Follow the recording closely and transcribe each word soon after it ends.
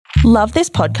Love this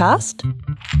podcast?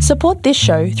 Support this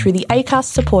show through the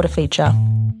Acast supporter feature.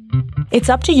 It's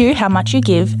up to you how much you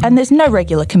give, and there's no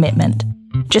regular commitment.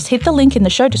 Just hit the link in the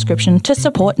show description to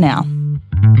support now.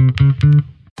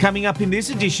 Coming up in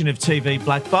this edition of TV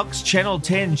Black Box, Channel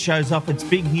 10 shows off its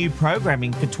big new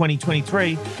programming for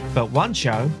 2023, but one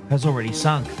show has already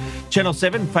sunk. Channel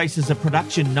 7 faces a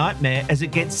production nightmare as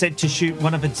it gets set to shoot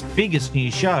one of its biggest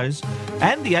new shows,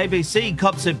 and the ABC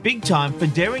cops it big time for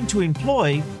daring to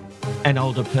employ an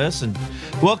older person.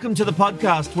 Welcome to the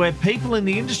podcast where people in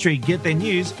the industry get their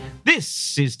news.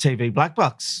 This is TV Black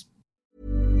Box.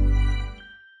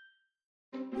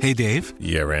 Hey, Dave.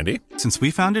 Yeah, Randy. Since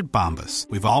we founded Bombas,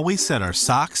 we've always said our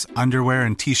socks, underwear,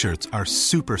 and T-shirts are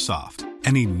super soft.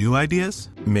 Any new ideas?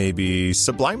 Maybe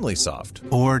sublimely soft.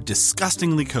 Or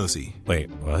disgustingly cozy.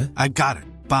 Wait, what? I got it.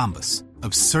 Bombas.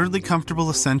 Absurdly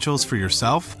comfortable essentials for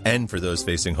yourself and for those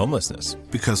facing homelessness.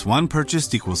 Because one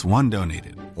purchased equals one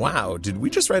donated. Wow, did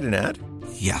we just write an ad?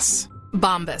 Yes.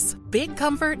 Bombas. Big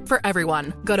comfort for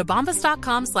everyone. Go to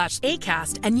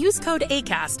bombas.com/ACAST and use code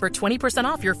ACAST for 20%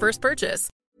 off your first purchase.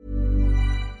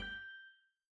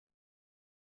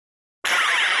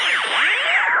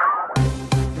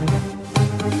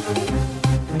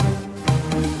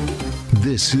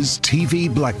 This is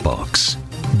TV Black Box,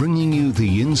 bringing you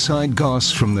the inside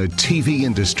goss from the TV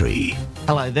industry.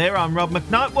 Hello there, I'm Rob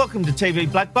McKnight. Welcome to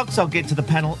TV Black Box. I'll get to the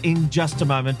panel in just a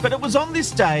moment. But it was on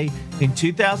this day in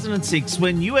 2006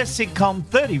 when US sitcom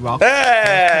 30 Rock...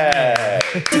 Hey!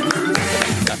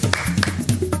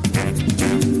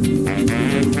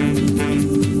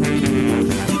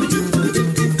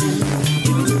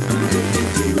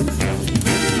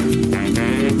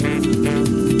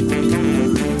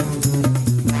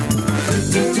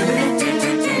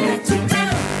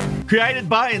 Created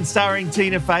by and starring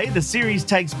Tina Fey, the series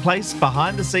takes place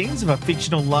behind the scenes of a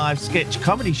fictional live sketch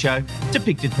comedy show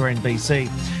depicted for NBC.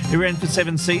 It ran for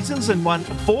 7 seasons and won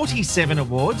 47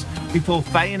 awards before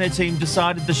Fey and her team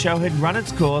decided the show had run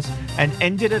its course and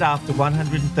ended it after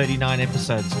 139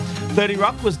 episodes. 30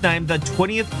 Rock was named the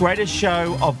 20th greatest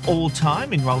show of all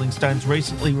time in Rolling Stone's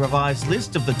recently revised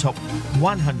list of the top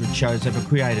 100 shows ever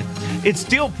created. It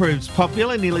still proves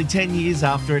popular nearly 10 years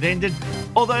after it ended,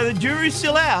 although the jury's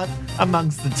still out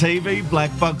amongst the TV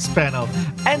Black Box panel.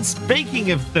 And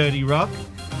speaking of 30 Rock,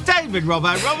 David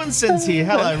Robbo Robinson's here.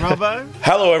 Hello, Robbo.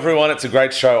 Hello, everyone. It's a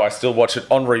great show. I still watch it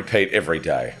on repeat every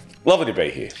day. Lovely to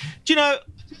be here. Do you know,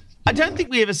 I don't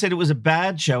think we ever said it was a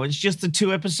bad show. It's just the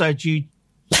 2 episodes you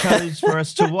chose for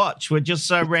us to watch were just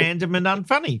so random and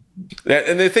unfunny.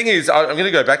 And the thing is, I'm going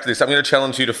to go back to this. I'm going to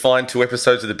challenge you to find 2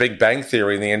 episodes of The Big Bang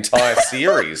Theory in the entire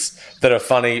series that are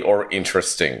funny or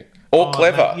interesting. Or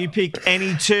clever. Mate, you pick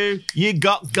any 2, you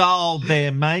got gold there,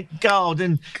 mate. Gold.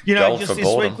 And, you know, Gold just this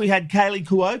boredom. week we had Kaylee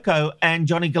Cuoco and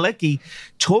Johnny Galecki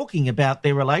talking about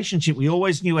their relationship. We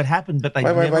always knew it happened, but they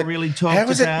never really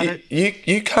talked about it.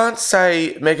 You can't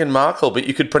say Meghan Markle, but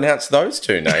you could pronounce those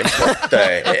 2 names. What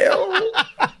the hell?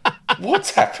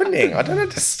 What's happening? I don't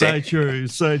understand.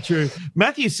 So true.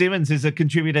 Matthew Simmons is a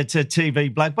contributor to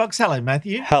TV Black Box. Hello,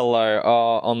 Matthew. Hello.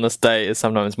 On this day is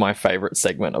sometimes my favourite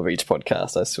segment of each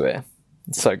podcast, I swear.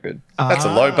 It's so good. That's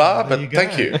a low bar, but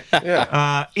thank you.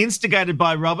 Yeah. Instigated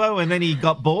by Robbo, and then he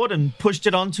got bored and pushed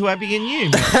it on to Abby and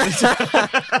you.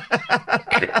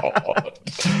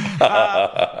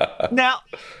 Now,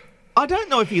 I don't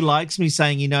know if he likes me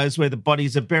saying he knows where the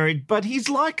bodies are buried, but he's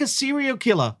like a serial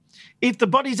killer. If the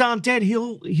bodies aren't dead,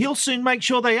 he'll soon make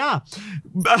sure they are.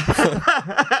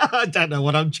 I don't know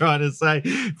what I'm trying to say.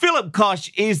 Philip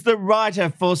Koch is the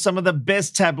writer for some of the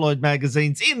best tabloid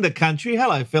magazines in the country.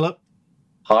 Hello, Philip.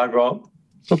 Hi, Rob.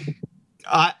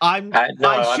 I'm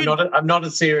not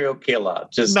a serial killer,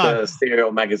 just a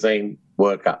serial magazine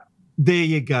worker. There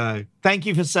you go. Thank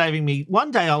you for saving me.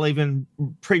 One day I'll even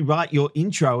pre-write your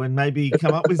intro and maybe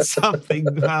come up with something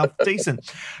half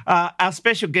decent. Our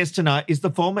special guest tonight is the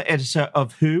former editor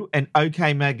of Who and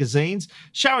OK magazines,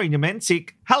 Shari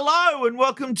Nemensik. Hello and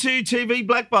welcome to TV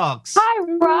Black Box. Hi,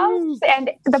 Rob, and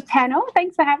the panel.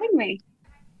 Thanks for having me.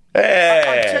 Hey.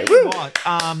 I'll tell you what,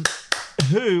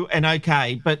 Who and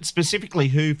OK, but specifically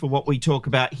Who for what we talk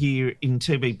about here in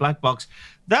TV Black Box,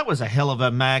 that was a hell of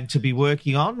a mag to be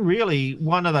working on. Really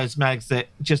one of those mags that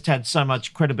just had so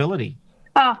much credibility.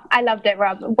 Oh, I loved it,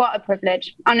 Rob. What a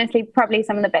privilege. Honestly, probably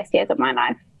some of the best years of my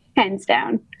life, hands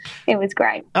down. It was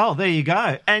great. Oh, there you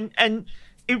go. And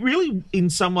it really, in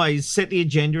some ways, set the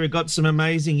agenda. It got some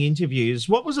amazing interviews.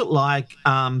 What was it like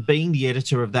being the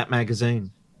editor of that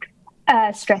magazine?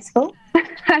 Stressful,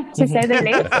 to say the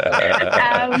least.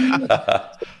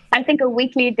 I think a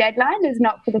weekly deadline is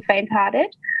not for the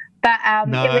faint-hearted, but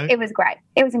it was great.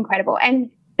 It was incredible. And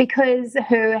because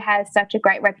Who has such a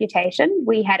great reputation,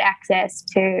 we had access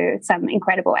to some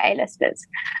incredible A-listers.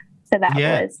 So that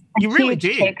was a huge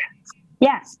tick.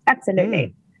 Yes,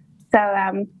 absolutely. So,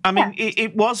 I mean,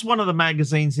 it was one of the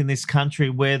magazines in this country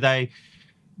where the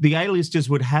A-listers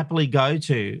would happily go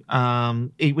to.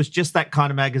 It was just that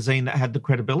kind of magazine that had the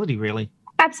credibility, really.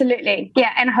 Absolutely.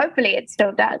 Yeah, and hopefully it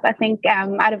still does. I think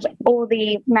out of all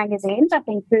the magazines, I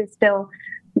think Who still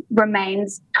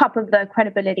remains top of the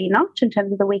credibility notch in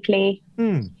terms of the weekly.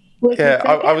 Yeah,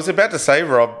 I was about to say,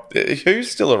 Rob,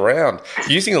 who's still around?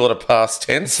 Using a lot of past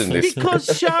tense in this. Because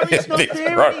Shari's not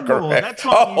there anymore. That's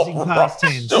why I'm using past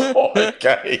tense.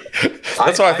 Okay.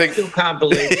 That's why I think... I still can't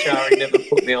believe Shari never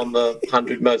put me on the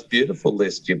 100 most beautiful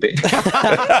list, you bitch.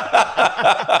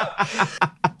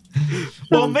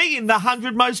 Hmm. Me in the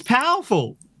 100 most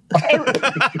powerful.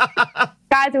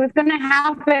 Guys, it was going to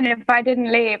happen if I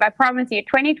didn't leave. I promise you,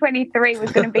 2023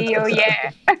 was going to be your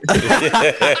year.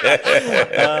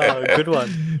 Oh, good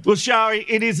one. Well, Shari,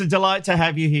 it is a delight to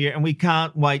have you here, and we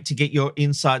can't wait to get your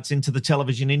insights into the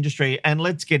television industry, and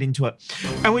let's get into it.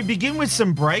 And we begin with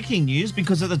some breaking news,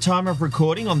 because at the time of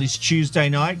recording on this Tuesday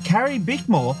night, Carrie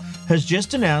Bickmore has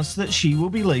just announced that she will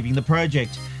be leaving the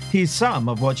project. Here's some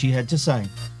of what she had to say.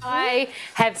 I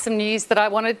have some news that I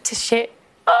wanted to share.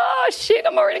 Oh, shit,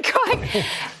 I'm already crying.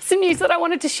 Some news that I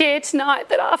wanted to share tonight,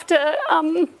 that after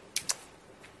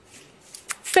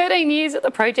 13 years at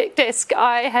the project desk,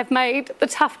 I have made the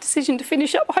tough decision to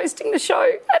finish up hosting the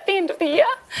show at the end of the year.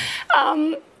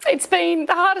 It's been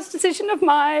the hardest decision of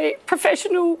my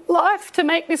professional life to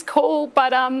make this call,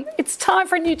 but it's time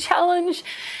for a new challenge.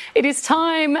 It is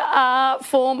time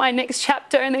for my next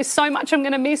chapter, and there's so much I'm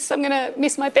going to miss. I'm going to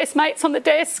miss my best mates on the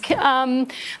desk,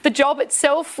 the job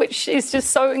itself, which is just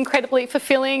so incredibly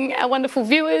fulfilling, our wonderful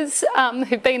viewers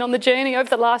who've been on the journey over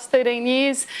the last 13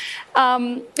 years.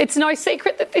 It's no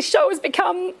secret that this show has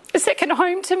become a second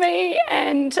home to me,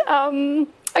 and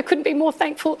I couldn't be more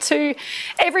thankful to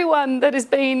everyone that has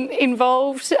been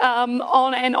involved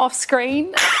on and off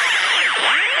screen.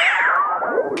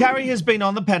 Carrie has been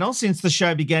on the panel since the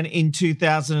show began in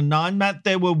 2009. Matt,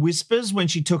 there were whispers when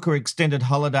she took her extended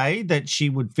holiday that she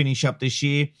would finish up this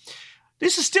year.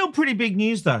 This is still pretty big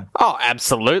news, though. Oh,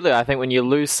 absolutely. I think when you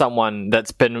lose someone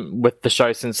that's been with the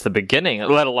show since the beginning,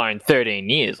 let alone 13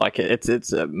 years, like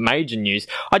it's major news.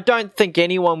 I don't think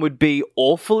anyone would be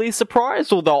awfully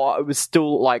surprised, although I was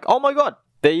still like, oh my God,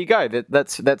 there you go.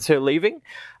 That's her leaving.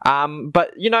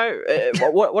 But you know,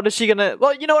 what is she gonna?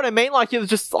 Well, you know what I mean. Like it was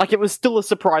just like it was still a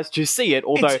surprise to see it,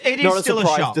 although it not is a still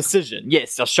surprise a shock. decision.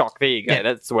 Yes, a shock. There you go. Yeah.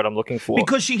 That's what I'm looking for.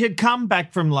 Because she had come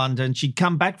back from London, she'd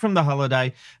come back from the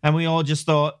holiday, and we all just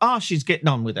thought, oh, she's getting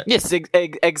on with it. Yes,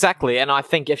 exactly. And I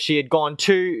think if she had gone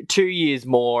two years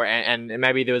more, and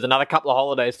maybe there was another couple of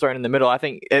holidays thrown in the middle, I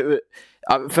think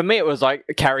for me it was like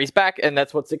Carrie's back, and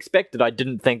that's what's expected. I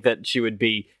didn't think that she would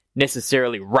be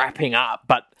necessarily wrapping up,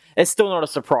 but it's still not a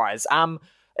surprise.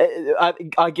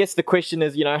 I guess the question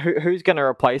is, you know, who's going to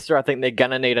replace her? I think they're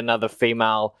going to need another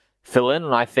female fill-in,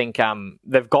 and I think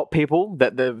they've got people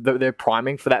that they're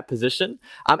priming for that position.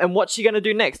 And what's she going to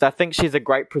do next? I think she's a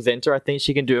great presenter. I think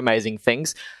she can do amazing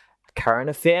things. Current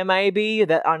affair, maybe.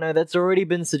 That I know that's already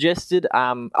been suggested.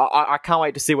 I can't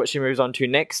wait to see what she moves on to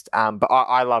next. But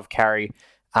I love Carrie.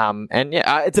 And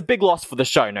yeah, it's a big loss for the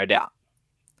show, no doubt.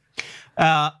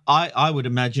 I would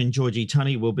imagine Georgie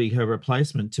Tunney will be her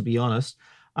replacement, to be honest.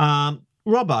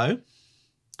 Robbo,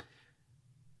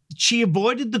 she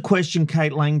avoided the question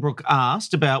Kate Langbroek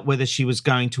asked about whether she was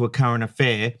going to a current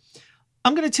affair.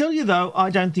 I'm going to tell you, though, I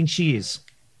don't think she is.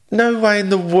 No way in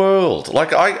the world.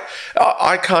 Like,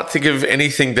 I can't think of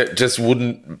anything that just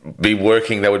wouldn't be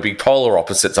working. That would be polar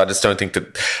opposites. I just don't think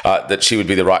that she would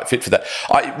be the right fit for that.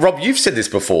 Rob, you've said this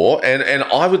before, and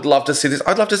I would love to see this.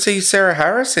 I'd love to see Sarah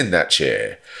Harris in that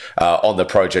chair on the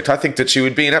project. I think that she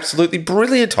would be an absolutely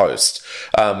brilliant host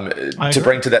to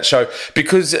bring to that show,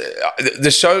 because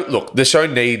the show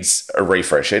needs a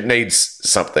refresh. It needs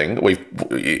something.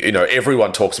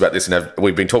 Everyone talks about this, and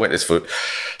we've been talking about this for,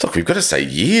 look, we've got to say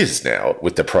years now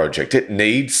with the project. It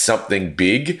needs something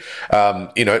big.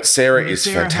 Sarah is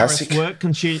fantastic. Harris work,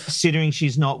 considering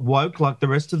she's not woke like the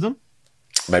rest of them?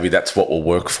 Maybe that's what will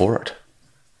work for it.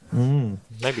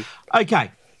 Maybe.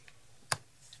 Okay.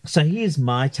 So here's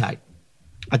my take.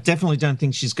 I definitely don't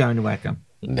think she's going to ACCA.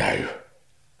 No.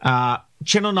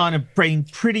 Channel 9 have been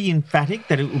pretty emphatic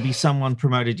that it will be someone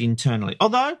promoted internally.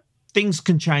 Although things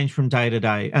can change from day to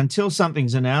day. Until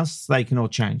something's announced, they can all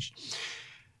change.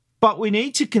 But we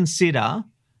need to consider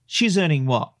she's earning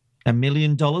what? $1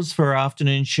 million for her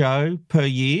afternoon show per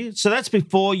year. So that's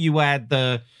before you add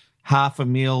the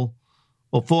 $500,000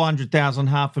 or 400,000,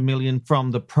 $500,000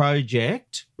 from the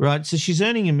project, right? So she's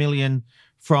earning $1 million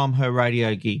from her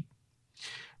radio gig.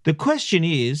 The question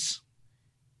is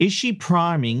she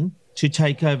priming to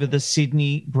take over the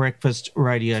Sydney breakfast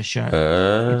radio show?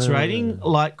 It's rating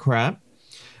like crap.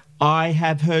 I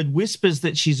have heard whispers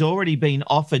that she's already been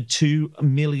offered $2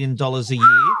 million a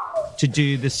year to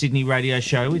do the Sydney radio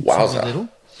show with Tommy Little.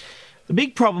 The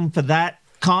big problem for that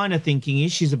kind of thinking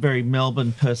is she's a very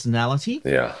Melbourne personality.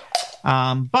 Yeah.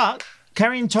 But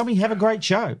Carrie and Tommy have a great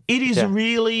show. It is a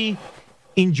really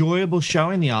enjoyable show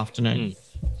in the afternoon.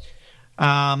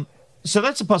 So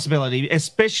that's a possibility,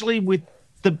 especially with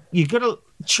you've got to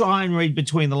try and read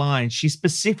between the lines. She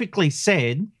specifically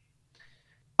said,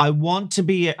 I want to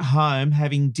be at home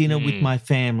having dinner with my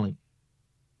family.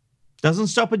 Doesn't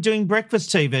stop her doing breakfast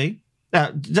TV.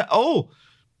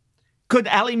 Could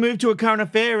Ali move to a current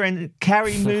affair and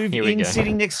Carrie move in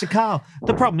sitting next to Carl?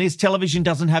 The problem is television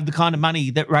doesn't have the kind of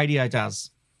money that radio does.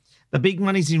 The big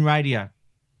money's in radio.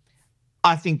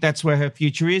 I think that's where her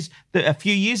future is. A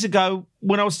few years ago,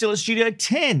 when I was still at Studio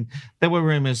 10, there were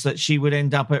rumours that she would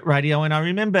end up at radio. And I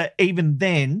remember even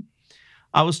then,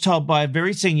 I was told by a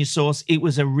very senior source it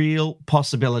was a real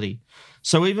possibility.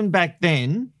 So even back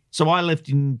then, so I left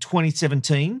in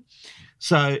 2017.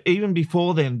 So even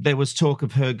before then, there was talk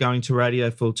of her going to radio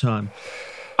full time.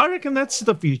 I reckon that's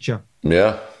the future.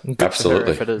 Yeah,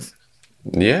 absolutely. If it is.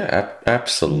 Yeah,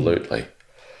 absolutely.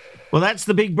 Well, that's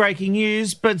the big breaking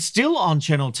news, but still on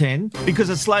Channel 10, because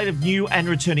a slate of new and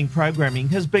returning programming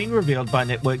has been revealed by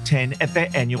Network 10 at their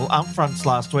annual upfronts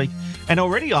last week, and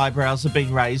already eyebrows have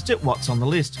been raised at what's on the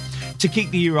list. To kick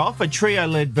the year off, a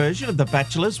trio-led version of The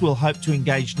Bachelors will hope to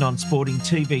engage non-sporting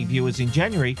TV viewers in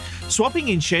January, swapping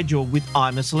in schedule with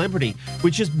I'm a Celebrity,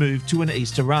 which has moved to an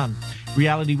Easter run.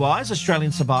 Reality-wise,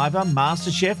 Australian Survivor,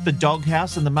 MasterChef, The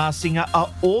Doghouse and The Masked Singer are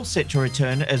all set to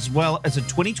return, as well as a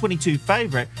 2022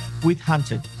 favourite with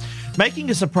Hunted. Making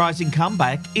a surprising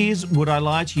comeback is Would I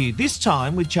Lie to You, this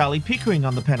time with Charlie Pickering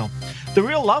on the panel. The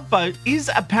Real Love Boat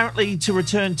is apparently to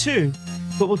return too,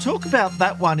 but we'll talk about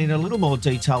that one in a little more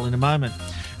detail in a moment.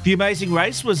 The Amazing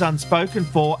Race was unspoken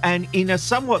for, and in a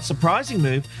somewhat surprising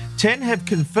move, 10 have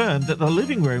confirmed that the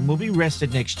living room will be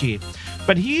rested next year.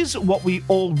 But here's what we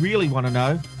all really want to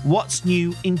know. What's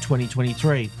new in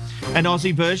 2023? An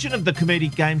Aussie version of the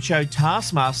comedic game show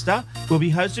Taskmaster will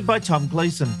be hosted by Tom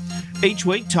Gleeson. Each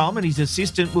week, Tom and his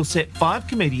assistant will set 5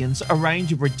 comedians a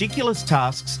range of ridiculous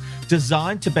tasks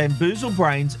designed to bamboozle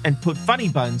brains and put funny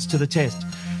bones to the test.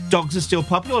 Dogs are still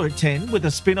popular at 10, with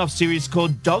a spin-off series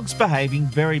called Dogs Behaving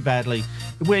Very Badly,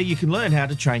 where you can learn how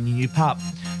to train your new pup.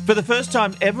 For the first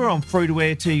time ever on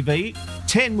free-to-air TV,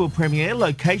 10 will premiere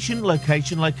Location,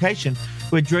 Location, Location,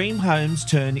 where dream homes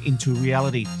turn into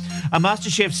reality. A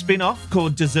MasterChef spin-off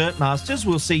called Dessert Masters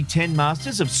will see 10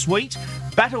 masters of sweet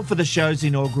battle for the show's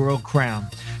inaugural crown.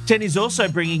 10 is also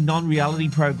bringing non-reality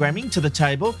programming to the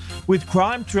table with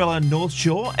crime thriller North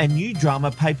Shore and new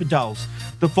drama Paper Dolls.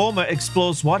 The former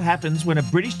explores what happens when a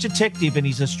British detective and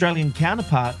his Australian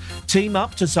counterpart team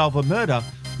up to solve a murder,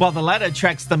 while the latter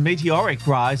tracks the meteoric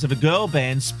rise of a girl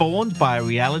band spawned by a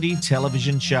reality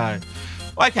television show.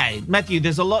 Okay, Matthew,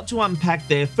 there's a lot to unpack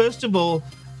there. First of all,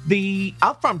 the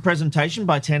upfront presentation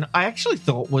by 10 I actually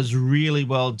thought was really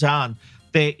well done.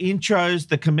 Their intros,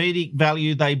 the comedic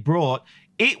value they brought,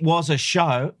 it was a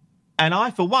show, and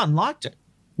I, for one, liked it.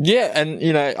 Yeah,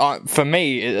 and, for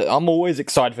me, I'm always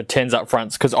excited for 10's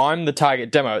upfronts because I'm the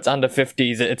target demo. It's under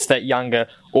 50s. It's that younger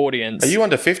audience. Are you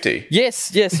under 50?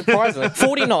 Yes, surprisingly.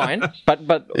 49,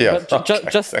 but yeah,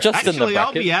 just actually, in the bracket.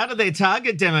 I'll be out of their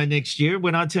target demo next year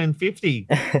when I turn 50.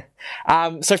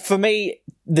 So for me,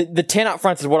 the 10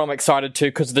 upfronts is what I'm excited to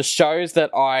because the shows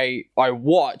that I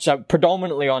watch are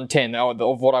predominantly on 10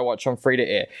 of what I watch on free to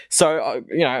air. So,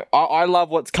 I love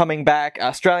what's coming back.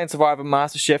 Australian Survivor,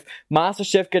 MasterChef.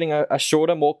 MasterChef getting a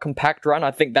shorter, more compact run.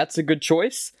 I think that's a good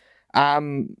choice.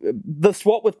 The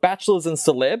swap with Bachelors and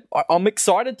Celeb, I'm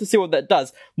excited to see what that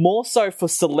does. More so for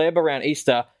Celeb around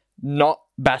Easter, not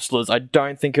Bachelors. I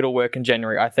don't think it'll work in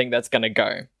January. I think that's going to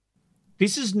go.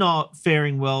 This is not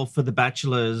faring well for The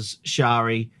Bachelors,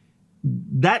 Shari.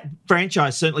 That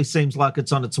franchise certainly seems like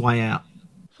it's on its way out.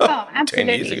 Oh,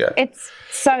 absolutely. 10 years ago. It's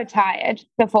so tired,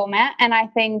 the format, and I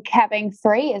think having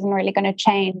 3 isn't really going to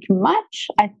change much.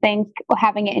 I think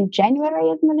having it in January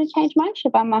isn't going to change much,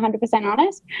 if I'm 100%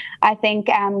 honest. I think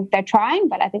they're trying,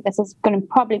 but I think this is going to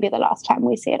probably be the last time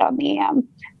we see it on the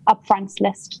upfronts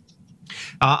list.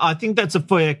 I think that's a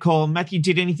fair call. Matthew,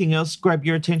 did anything else grab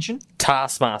your attention?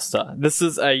 Taskmaster. This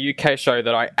is a UK show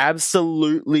that I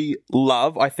absolutely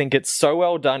love. I think it's so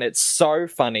well done. It's so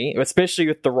funny, especially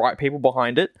with the right people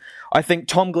behind it. I think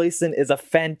Tom Gleeson is a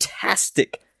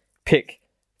fantastic pick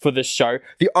for this show.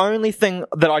 The only thing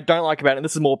that I don't like about it, and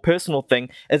this is a more personal thing,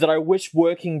 is that I wish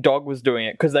Working Dog was doing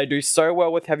it, because they do so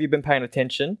well with Have You Been Paying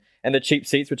Attention and The Cheap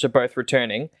Seats, which are both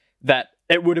returning, that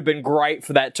it would have been great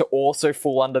for that to also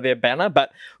fall under their banner.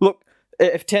 But look,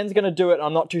 if 10's going to do it,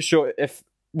 I'm not too sure if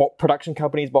what production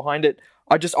company is behind it.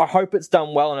 I hope it's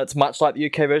done well and it's much like the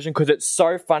UK version, because it's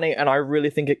so funny and I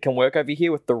really think it can work over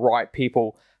here with the right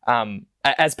people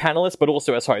as panelists, but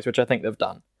also as hosts, which I think they've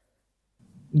done.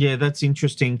 Yeah, that's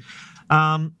interesting.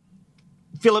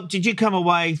 Philip, did you come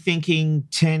away thinking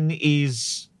 10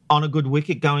 is on a good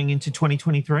wicket going into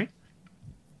 2023?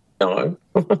 No.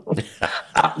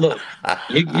 Look,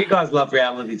 you guys love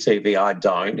reality TV. I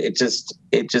don't. It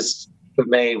just for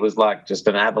me was like just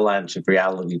an avalanche of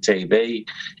reality TV.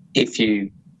 If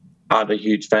you aren't a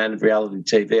huge fan of reality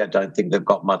TV, I don't think they've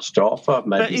got much to offer.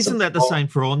 Maybe but isn't that the same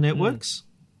for all networks?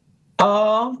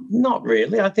 Not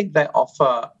really. I think they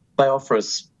offer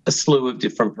a slew of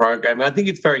different programming. I think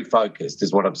it's very focused,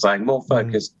 is what I'm saying. More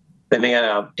focused than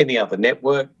any other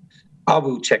network. I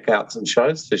will check out some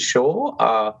shows for sure.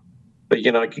 But,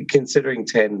 considering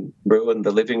 10 ruined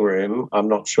The Living Room, I'm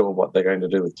not sure what they're going to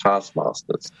do with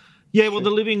Taskmasters. Yeah, well, The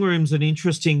Living Room's an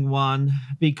interesting one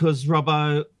because,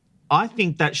 Robbo, I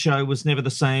think that show was never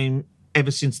the same ever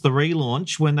since the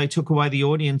relaunch when they took away the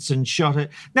audience and shot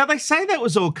it. Now, they say that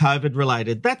was all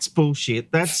COVID-related. That's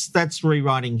bullshit. That's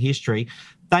rewriting history.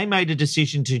 They made a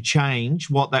decision to change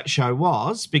what that show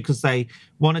was because they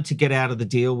wanted to get out of the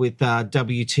deal with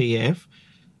WTF.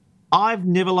 I've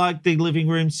never liked The Living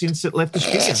Room since it left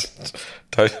Australia.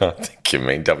 I think you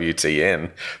mean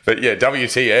WTN. But yeah,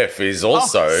 WTF is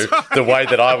also the way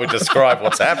that I would describe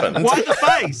what's happened. Why the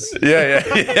face? Yeah.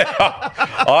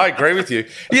 I agree with you.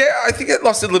 Yeah, I think it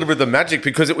lost a little bit of the magic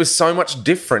because it was so much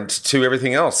different to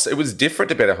everything else. It was different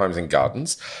to Better Homes and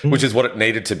Gardens, which is what it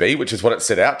needed to be, which is what it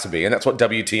set out to be. And that's what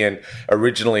WTN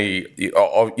originally,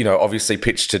 obviously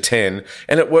pitched to 10.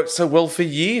 And it worked so well for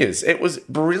years. It was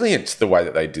brilliant the way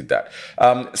that they did that.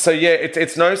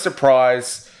 It's no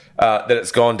surprise that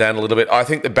it's gone down a little bit. I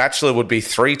think The Bachelor would be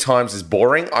 3 times as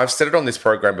boring. I've said it on this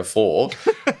program before.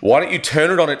 Why don't you turn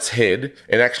it on its head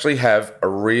and actually have a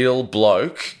real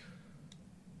bloke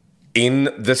in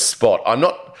the spot? I'm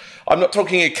not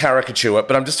talking a caricature,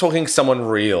 but I'm just talking someone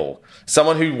real.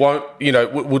 Someone who won't,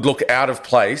 would look out of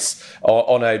place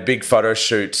on a big photo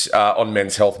shoot on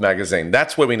Men's Health magazine.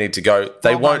 That's where we need to go.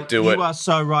 They won't do it. You are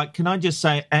so right. Can I just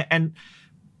say, and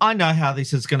I know how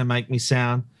this is going to make me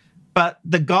sound, but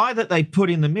the guy that they put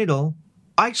in the middle,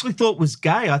 I actually thought was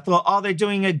gay. I thought, they're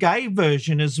doing a gay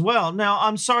version as well. Now,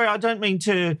 I'm sorry, I don't mean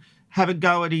to have a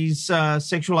go at his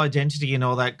sexual identity and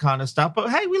all that kind of stuff, but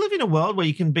hey, we live in a world where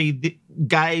you can be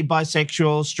gay,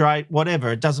 bisexual, straight,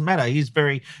 whatever. It doesn't matter. He's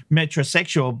very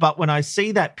metrosexual. But when I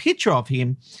see that picture of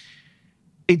him,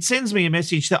 it sends me a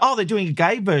message that, they're doing a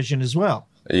gay version as well.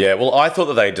 Yeah, well, I thought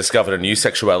that they discovered a new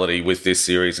sexuality with this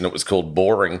series, and it was called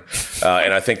boring.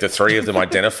 And I think the 3 of them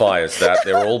identify as that.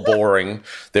 They're all boring.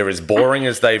 They're as boring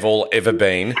as they've all ever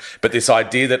been. But this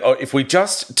idea that if we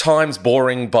just times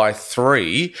boring by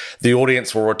 3, the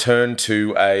audience will return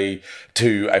to a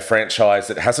franchise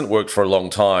that hasn't worked for a long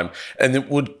time, and it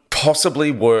would possibly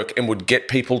work and would get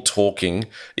people talking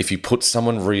if you put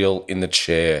someone real in the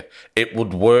chair. It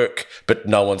would work, but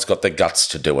no one's got the guts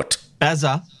to do it.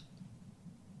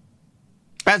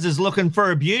 Bazza's looking for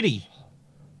a beauty.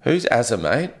 Who's Azza,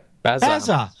 mate?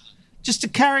 Bazza. Just a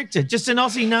character, just an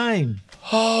Aussie name.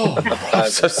 Oh, I'm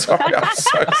so sorry.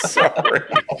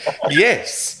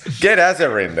 Yes, get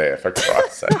Azza in there, for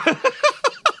Christ's sake.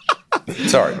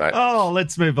 Sorry, mate.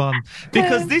 Let's move on.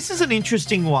 Because this is an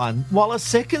interesting one. While a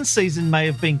second season may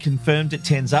have been confirmed at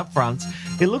 10's upfronts,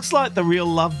 it looks like The Real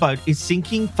Love Boat is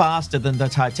sinking faster than the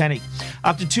Titanic.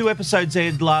 After 2 episodes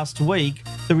aired last week,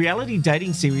 the reality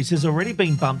dating series has already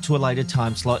been bumped to a later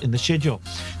time slot in the schedule.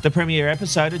 The premiere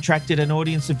episode attracted an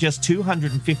audience of just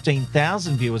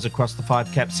 215,000 viewers across the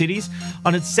 5 cap cities.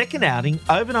 On its second outing,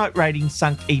 overnight ratings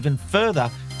sunk even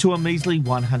further to a measly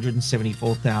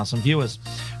 174,000 viewers.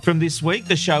 From this week,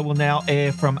 the show will now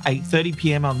air from 8:30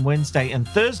 p.m. on Wednesday and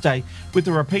Thursday, with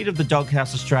a repeat of The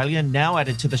Doghouse Australia now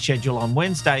added to the schedule on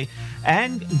Wednesday,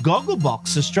 and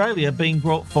Gogglebox Australia being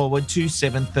brought forward to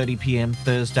 7:30 p.m.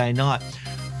 Thursday night.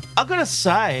 I've got to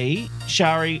say,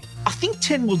 Shari, I think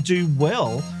 10 will do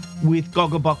well with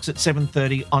Gogglebox at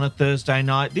 7:30 on a Thursday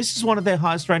night. This is one of their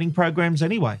highest rating programs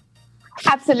anyway.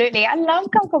 Absolutely. I love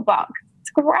Gogglebox. It's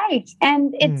great.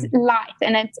 And it's light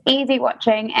and it's easy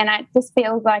watching, and it just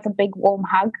feels like a big warm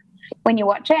hug when you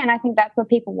watch it. And I think that's what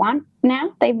people want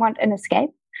now. They want an escape.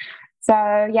 So,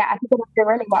 yeah, I think it'll do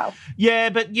really well. Yeah,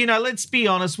 but, you know, let's be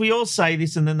honest. We all say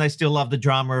this and then they still love the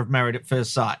drama of Married at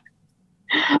First Sight.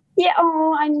 Yeah,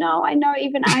 I know,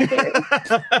 even I do.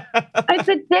 It's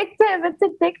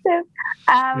addictive.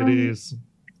 It is.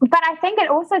 But I think it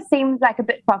also seems like a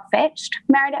bit far-fetched,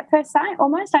 Married at First Sight,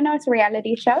 almost. I know it's a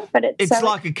reality show, but it's so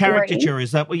like a caricature,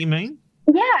 is that what you mean?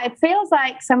 Yeah, it feels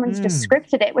like someone's just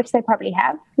scripted it, which they probably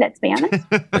have, let's be honest.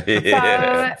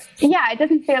 Yeah. So, yeah, it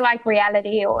doesn't feel like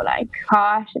reality or like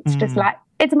harsh. It's just like,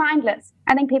 it's mindless.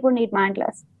 I think people need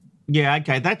mindless. Yeah,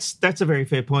 okay, that's a very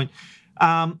fair point.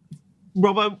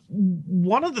 Robbo,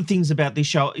 one of the things about this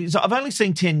show is I've only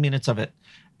seen 10 minutes of it,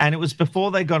 and it was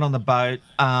before they got on the boat.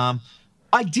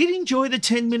 I did enjoy the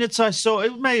 10 minutes I saw.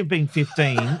 It may have been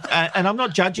 15, and I'm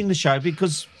not judging the show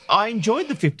because I enjoyed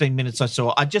the 15 minutes I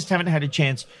saw. I just haven't had a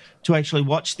chance to actually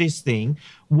watch this thing.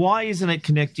 Why isn't it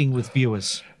connecting with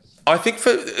viewers? I think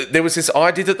there was this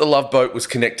idea that The Love Boat was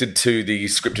connected to the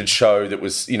scripted show that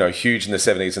was, you know, huge in the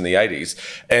 70s and the 80s.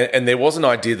 And there was an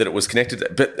idea that it was connected,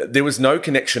 but there was no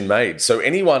connection made. So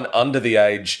anyone under the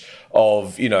age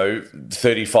of, you know,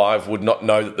 35 would not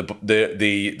know that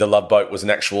the Love Boat was an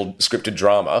actual scripted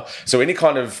drama. So any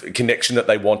kind of connection that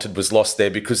they wanted was lost there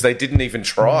because they didn't even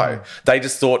try. They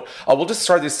just thought, oh, we'll just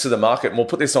throw this to the market and we'll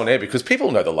put this on air because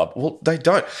people know the Love. Well, they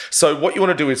don't. So what you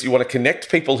want to do is you want to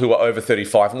connect people who are over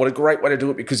 35, and what a great way to do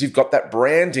it because you've got that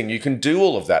branding. You can do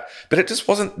all of that. But it just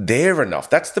wasn't there enough.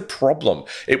 That's the problem.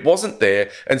 It wasn't there.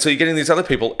 And so you're getting these other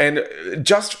people, and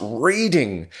just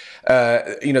reading,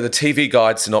 you know, the TV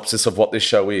Guide synopsis of what this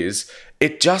show is,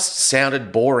 it just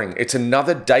sounded boring. It's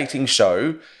another dating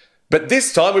show, but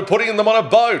this time we're putting them on a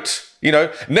boat. You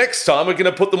know, next time we're going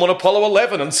to put them on Apollo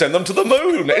 11 and send them to the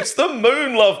moon. It's the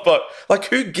moon, Love Boat. Like,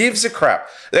 who gives a crap?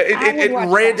 It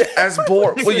read as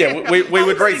boring. Well, yeah, we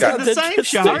would read that. It's the same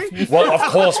show. Well, of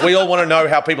course, we all want to know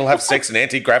how people have sex in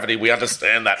anti-gravity. We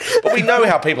understand that. But we know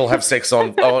how people have sex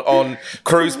on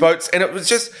cruise boats. And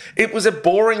it was a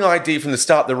boring idea from the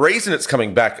start. The reason it's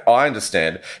coming back, I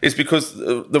understand, is because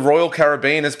the Royal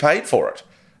Caribbean has paid for it.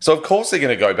 So, of course, they're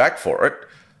going to go back for it.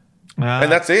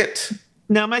 And that's it.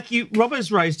 Now, Matthew, Robbo's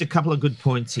raised a couple of good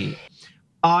points here.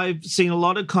 I've seen a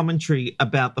lot of commentary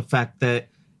about the fact that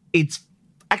it's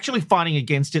actually fighting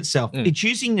against itself. It's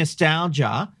using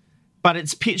nostalgia, but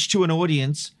it's pitched to an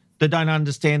audience that don't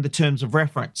understand the terms of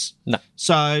reference. No.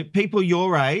 So people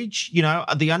your age, you know,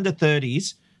 the under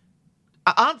 30s,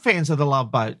 aren't fans of The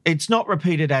Love Boat. It's not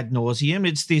repeated ad nauseum.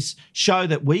 It's this show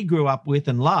that we grew up with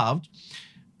and loved.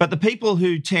 But the people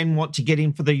who want to get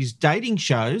in for these dating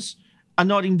shows are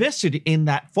not invested in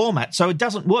that format. So it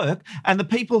doesn't work. And the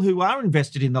people who are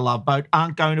invested in The Love Boat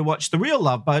aren't going to watch the real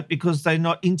Love Boat because they're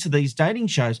not into these dating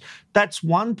shows. That's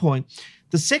one point.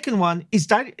 The second one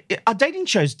is, are dating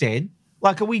shows dead?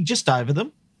 Like, are we just over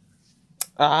them?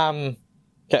 Okay,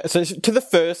 so to the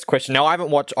first question, now I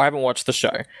haven't watched the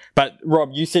show, but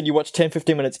Rob, you said you watched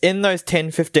 10-15 minutes. In those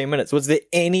 10-15 minutes, was there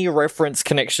any reference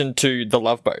connection to The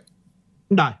Love Boat?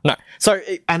 No. So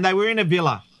and they were in a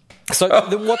villa. So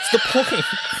then what's the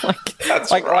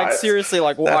point? Like seriously,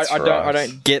 like I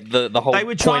don't get the whole. They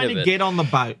were trying to get on the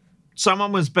boat.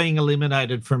 Someone was being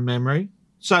eliminated from memory.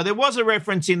 So there was a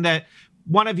reference in that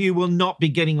one of you will not be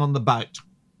getting on the boat.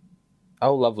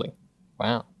 Oh, lovely!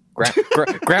 Wow,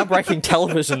 groundbreaking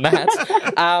television.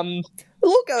 That.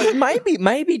 Look,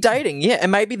 maybe dating, yeah,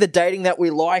 and maybe the dating that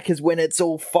we like is when it's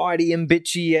all fighty and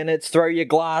bitchy and it's throw your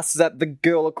glasses at the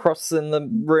girl across in the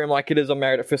room like it is on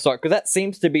Married at First Sight, because that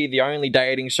seems to be the only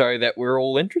dating show that we're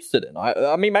all interested in.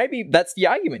 I mean, maybe that's the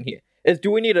argument here, is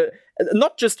do we need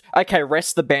not just, okay,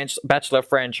 rest the Bachelor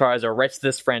franchise or rest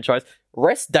this franchise,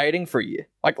 rest dating for a year.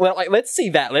 Like let's see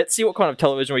that. Let's see what kind of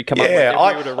television we come up with.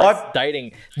 Yeah, rest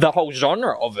dating, the whole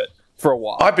genre of it. For a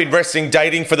while. I've been resting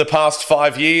dating for the past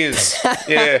 5 years.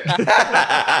 Yeah.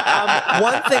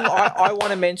 One thing I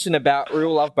want to mention about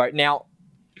Real Love Boat. Now,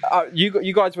 you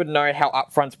guys would know how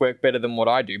upfronts work better than what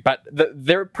I do, but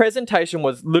their presentation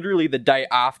was literally the day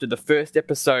after the first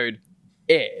episode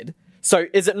aired. So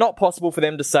is it not possible for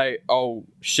them to say, oh,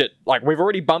 shit, like we've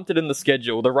already bumped it in the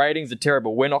schedule, the ratings are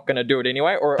terrible, we're not going to do it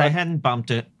anyway? Or they hadn't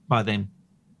bumped it by then.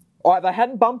 Oh, they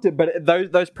hadn't bumped it, but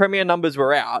those premiere numbers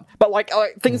were out. But like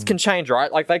things can change,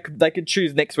 right? Like they could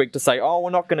choose next week to say, "Oh, we're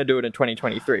not going to do it in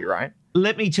 2023," right?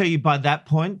 Let me tell you, by that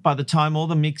point, by the time all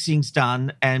the mixing's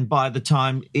done, and by the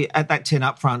time at that 10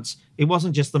 upfronts, it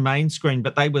wasn't just the main screen,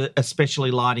 but they were especially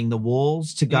lighting the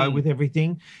walls to go with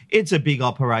everything. It's a big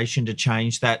operation to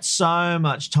change that. So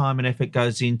much time and effort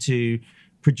goes into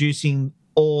producing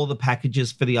all the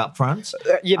packages for the upfronts.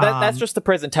 That's just the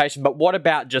presentation. But what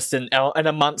about just in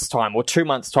a month's time or 2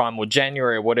 months' time or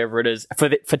January or whatever it is for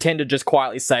 10 to just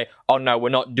quietly say, oh, no, we're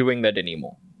not doing that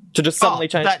anymore? To just suddenly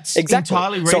change. That's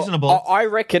entirely reasonable. So I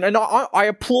reckon, and I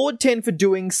applaud 10 for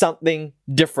doing something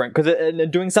different, because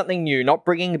doing something new, not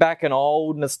bringing back an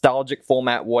old nostalgic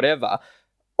format, whatever.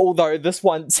 Although this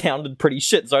one sounded pretty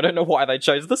shit, so I don't know why they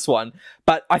chose this one.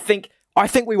 But I think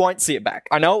we won't see it back.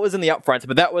 I know it was in the upfronts,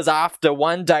 but that was after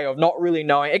one day of not really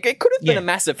knowing. It could have been a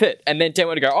massive hit, and then 10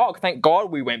 would go, oh, thank God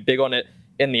we went big on it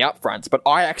in the upfronts. But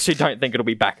I actually don't think it'll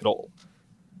be back at all.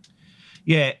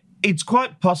 Yeah. It's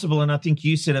quite possible, and I think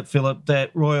you said it, Philip, that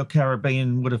Royal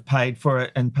Caribbean would have paid for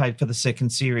it and paid for the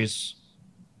second series.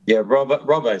 Yeah,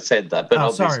 Robbo said that, but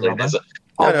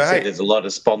obviously there's a lot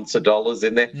of sponsor dollars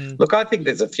in there. Look, I think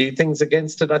there's a few things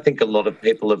against it. I think a lot of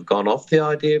people have gone off the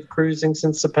idea of cruising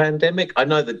since the pandemic. I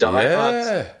know the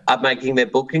diehards are making their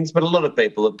bookings, but a lot of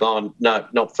people have gone, no,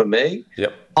 not for me.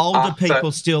 Yep. Older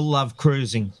people still love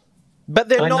cruising. But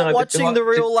they're not watching the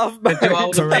real love boat. Do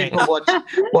older people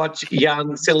watch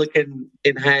young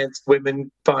silicone-enhanced women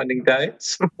finding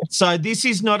dates? So this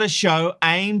is not a show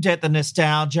aimed at the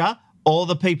nostalgia or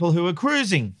the people who are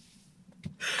cruising.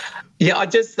 Yeah, I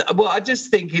just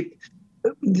think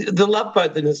the Love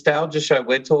Boat, the nostalgia show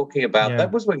we're talking about,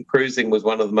 that was when cruising was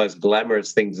one of the most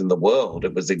glamorous things in the world.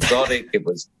 It was exotic. It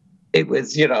was,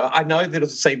 I know that it'll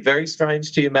seem very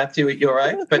strange to you, Matthew, at your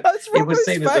age, but it was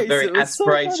seen as a very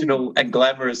aspirational and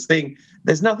glamorous thing.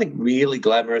 There's nothing really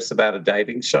glamorous about a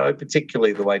dating show,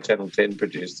 particularly the way Channel 10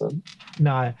 produced them.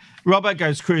 No. Robbo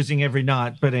goes cruising every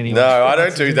night, but anyway. No, I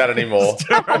don't do that anymore.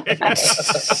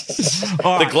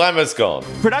 The glamour's gone.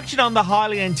 Production on the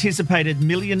highly anticipated $1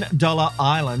 Million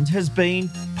Island has been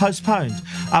postponed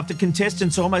after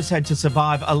contestants almost had to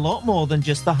survive a lot more than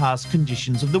just the harsh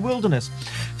conditions of the wilderness.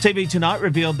 TV Tonight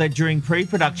revealed that during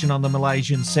pre-production on the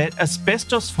Malaysian set,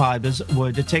 asbestos fibres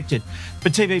were detected.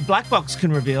 But TV Black Box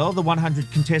can reveal the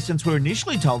 100 contestants were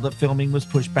initially told that filming was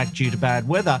pushed back due to bad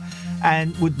weather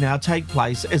and would now take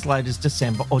place as late as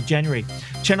December or January.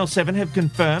 Channel 7 have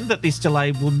confirmed that this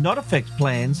delay will not affect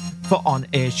plans for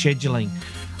on-air scheduling.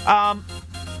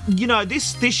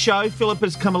 This show, Philip,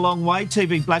 has come a long way.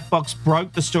 TV Black Box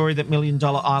broke the story that $1 Million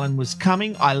Island was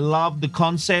coming. I love the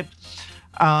concept.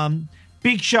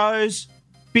 Big shows,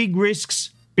 big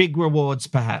risks, big rewards,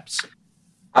 perhaps.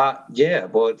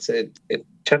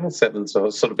 Channel 7's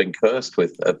sort of been cursed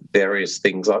with various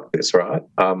things like this, right?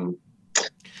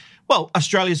 Well,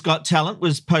 Australia's Got Talent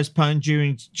was postponed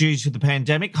due to the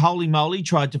pandemic. Holy Moly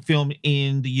tried to film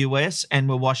in the US and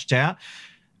were washed out.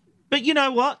 But you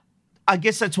know what? I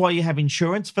guess that's why you have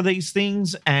insurance for these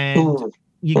things and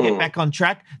you get back on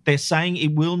track. They're saying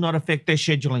it will not affect their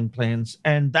scheduling plans,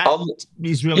 and that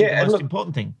is really the most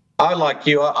important thing. I, like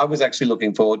you, I was actually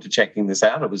looking forward to checking this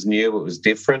out. It was new. It was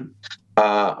different.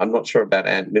 I'm not sure about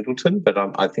Ant Middleton, but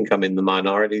I think I'm in the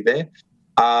minority there.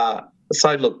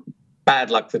 So, look, bad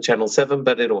luck for Channel 7,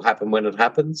 but it'll happen when it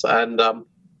happens. And,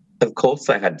 of course,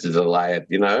 they had to delay it.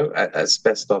 You know,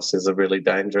 asbestos is a really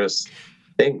dangerous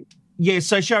thing. Yeah,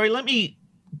 so, Sherry, let me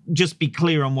just be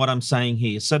clear on what I'm saying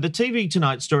here. So the TV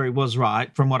Tonight story was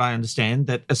right, from what I understand,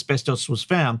 that asbestos was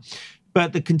found.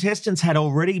 But the contestants had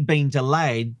already been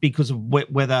delayed because of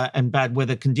wet weather and bad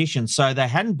weather conditions. So they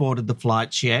hadn't boarded the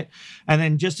flights yet. And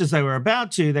then just as they were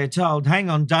about to, they're told, hang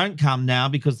on, don't come now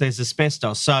because there's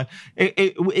asbestos. So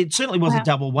it certainly was a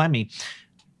double whammy.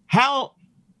 How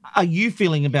are you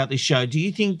feeling about this show? Do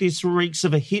you think this reeks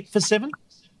of a hit for 7?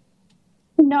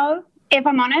 No, if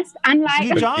I'm honest.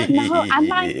 Unlike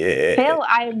Phil,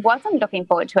 I wasn't looking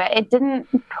forward to it. It didn't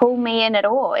pull me in at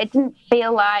all. It didn't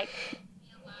feel like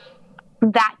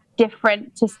that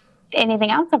different to anything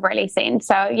else I've really seen.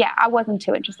 So, yeah, I wasn't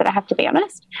too interested, I have to be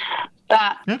honest.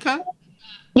 But,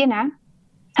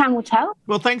 time will tell.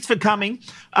 Well, thanks for coming.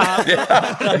 No.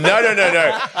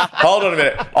 Hold on a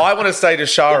minute. I want to say to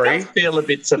Shari... It does feel a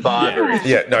bit survivor.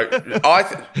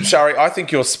 Shari, I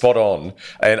think you're spot on.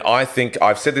 And I think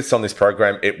I've said this on this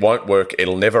program. It won't work.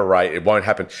 It'll never rate. It won't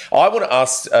happen. I want to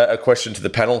ask a question to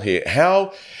the panel here.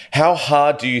 How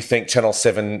hard do you think Channel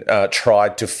 7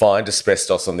 tried to find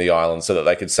asbestos on the island so that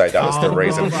they could say that was the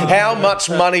reason? How much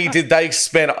money did they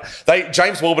spend?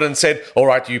 James Warburton said, all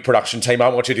right, you production team, I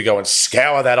want you to go and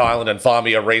scour that island and find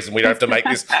me a reason we don't have to make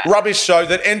this rubbish show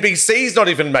that NBC's not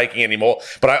even making anymore.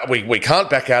 But we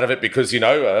can't back out of it because,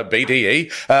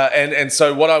 BDE. And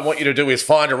so what I want you to do is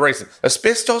find a reason.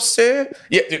 Asbestos, sir?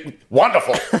 Yeah,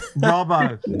 wonderful.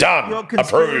 Robbo. Done. Your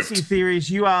conspiracy Approved.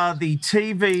 theories, you are the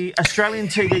Australian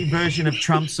TV version of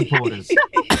Trump supporters.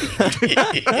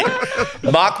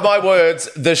 Mark my words,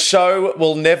 the show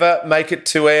will never make it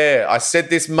to air. I said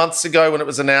this months ago when it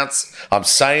was announced. I'm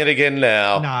saying it again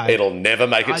now. No, it'll never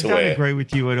make it to air. I don't agree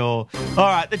with you at all. All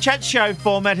right, the chat show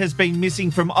format has been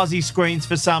missing from Aussie screens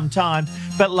for some time,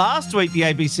 but last week the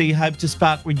ABC hoped to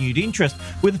spark renewed interest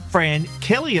with Fran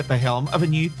Kelly at the helm of a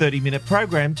new 30-minute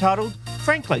program titled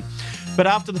Frankly. But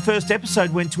after the first episode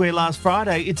went to air last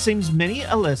Friday, it seems many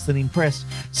are less than impressed.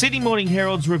 Sydney Morning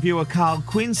Herald's reviewer Carl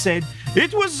Quinn said,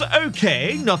 "It was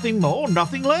okay, nothing more,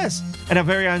 nothing less." And our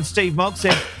very own Steve Mogg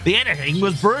said, "The editing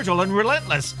was brutal and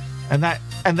relentless, and that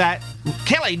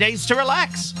Kelly needs to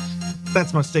relax."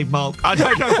 That's my Steve Mogg. I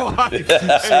don't know why.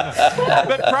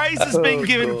 But praise has been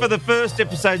given for the first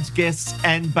episode's guests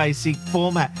and basic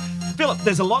format. Philip,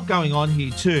 there's a lot going on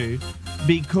here too,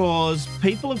 because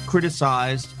people have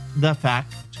criticised the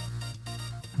fact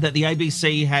that the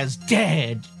ABC has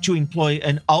dared to employ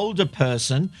an older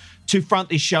person to front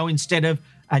this show instead of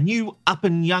a new up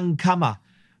and young comer.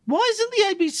 Why isn't the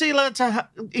ABC allowed to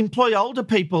employ older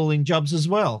people in jobs as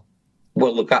well?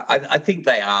 Well, look, I think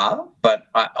they are, but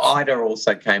Ida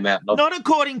also came out. Not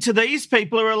according to these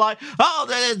people who are like, oh,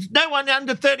 there's no one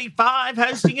under 35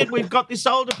 hosting it. We've got this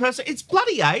older person. It's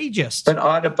bloody ageist. But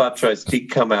Ida Buttrose did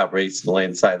come out recently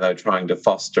and say they were trying to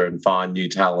foster and find new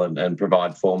talent and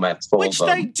provide formats for Which them.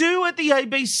 They do at the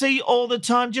ABC all the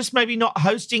time, just maybe not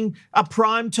hosting a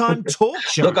primetime talk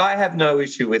show. Look, I have no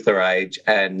issue with her age,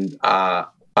 and I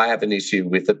have an issue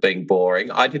with it being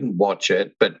boring. I didn't watch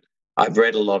it, but I've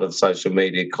read a lot of social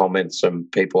media comments from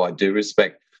people I do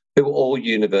respect who all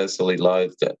universally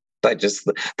loathed it.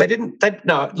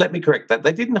 Let me correct that.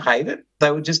 They didn't hate it.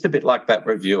 They were just a bit like that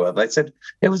reviewer. They said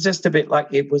it was just a bit like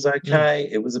it was okay.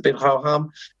 It was a bit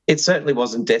ho-hum. It certainly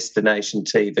wasn't destination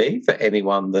TV for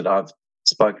anyone that I've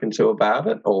spoken to about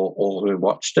it or who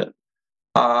watched it.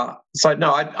 So,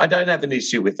 no, I don't have an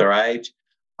issue with her age.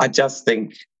 I just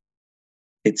think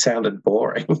it sounded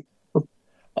boring.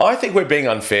 I think we're being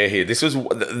unfair here. This was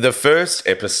the first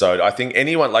episode. I think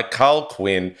anyone like Carl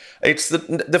Quinn, it's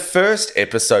the first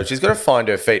episode. She's got to find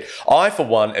her feet. I, for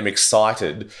one, am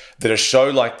excited that a show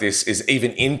like this is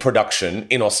even in production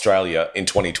in Australia in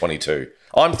 2022.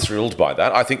 I'm thrilled by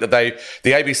that. I think that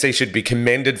the ABC should be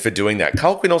commended for doing that.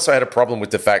 Carl Quinn also had a problem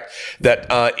with the fact that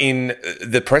in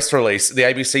the press release, the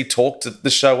ABC talked the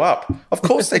show up. Of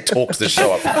course they talked the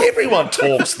show up. Everyone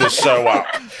talks the show up.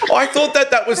 I thought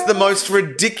that was the most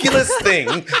ridiculous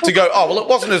thing to go, oh, well, it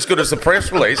wasn't as good as the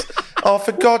press release. Oh,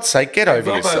 for God's sake, get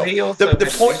over yourself. He also had the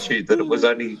issue that it was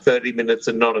only 30 minutes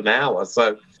and not an hour,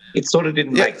 so it sort of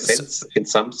didn't make sense in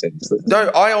some sense. No,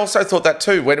 I also thought that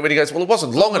too. When he goes, well, it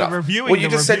wasn't long enough. Well, you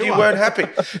just said you weren't happy.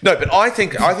 No, but I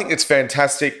think it's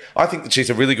fantastic. I think that she's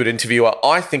a really good interviewer.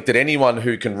 I think that anyone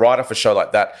who can write off a show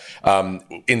like that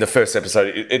in the first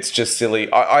episode, it's just silly.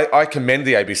 I commend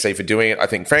the ABC for doing it. I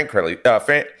think Fran Kelly.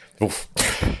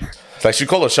 They should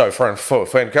call the show Fran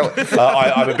Kelly.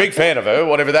 I'm a big fan of her,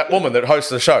 whatever that woman that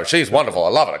hosts the show. She's wonderful. I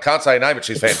love it. I can't say her name, but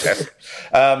she's fantastic.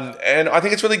 And I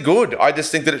think it's really good. I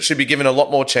just think that it should be given a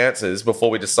lot more chances before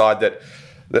we decide that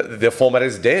the format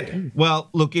is dead. Well,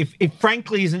 look, if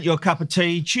Frankly isn't your cup of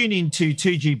tea, tune in to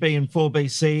 2GB and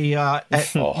 4BC at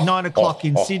 9 o'clock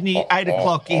in Sydney, 8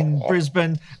 o'clock in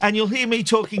Brisbane, and you'll hear me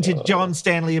talking to John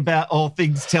Stanley about all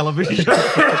things television.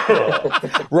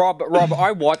 Rob,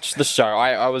 I watched the show.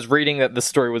 I was reading that the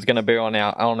story was going to be on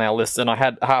our list, and I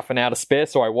had half an hour to spare,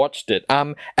 so I watched it.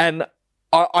 And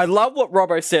I love what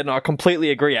Robbo said, and I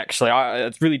completely agree, actually.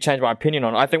 It's really changed my opinion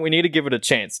on it. I think we need to give it a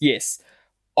chance, yes.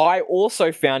 I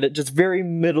also found it just very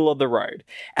middle of the road.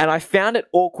 And I found it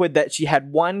awkward that she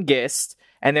had one guest,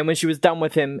 and then when she was done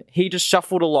with him, he just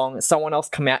shuffled along, someone else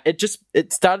come out. It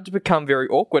started to become very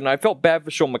awkward, and I felt bad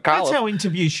for Sean McAuliffe. That's how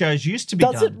interview shows used to be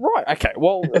done. Does it? Right. Okay,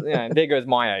 well, there goes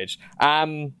my age.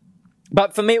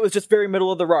 But for me, it was just very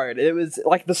middle of the road. It was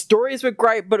like the stories were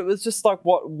great, but it was just like,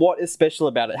 what is special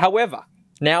about it? However,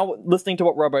 now listening to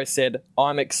what Robbo said,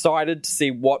 I'm excited to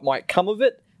see what might come of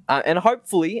it. And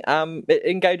hopefully it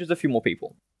engages a few more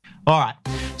people. All right.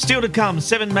 Still to come,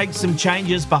 Seven makes some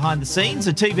changes behind the scenes.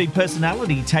 A TV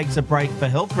personality takes a break for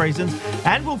health reasons.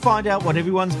 And we'll find out what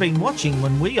everyone's been watching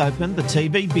when we open the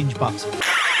TV binge box.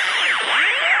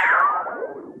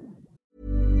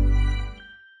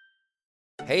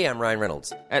 Hey, I'm Ryan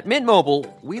Reynolds. At Mint Mobile,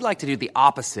 we like to do the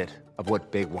opposite of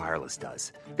what Big Wireless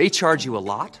does. They charge you a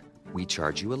lot. We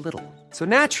charge you a little. So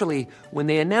naturally, when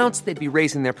they announced they'd be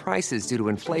raising their prices due to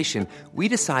inflation, we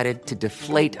decided to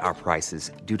deflate our prices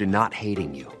due to not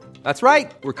hating you. That's right.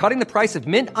 We're cutting the price of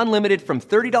Mint Unlimited from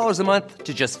 $30 a month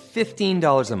to just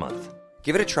 $15 a month.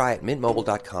 Give it a try at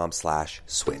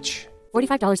mintmobile.com/switch.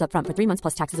 $45 up front for 3 months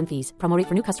plus taxes and fees. Promo rate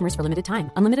for new customers for limited time.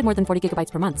 Unlimited more than 40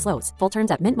 gigabytes per month. Slows full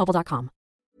terms at mintmobile.com.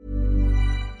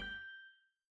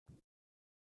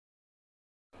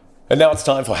 And now it's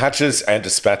time for Hatches and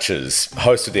Dispatches.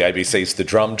 Host of the ABC's The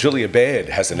Drum, Julia Baird,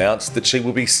 has announced that she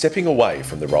will be stepping away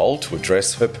from the role to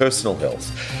address her personal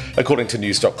health. According to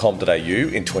news.com.au,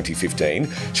 in 2015,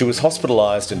 she was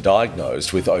hospitalised and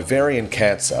diagnosed with ovarian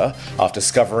cancer after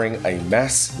discovering a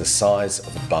mass the size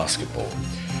of a basketball.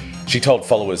 She told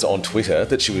followers on Twitter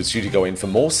that she was due to go in for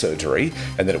more surgery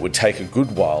and that it would take a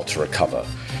good while to recover.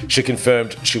 She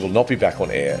confirmed she will not be back on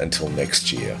air until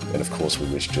next year. And of course, we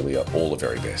wish Julia all the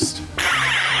very best.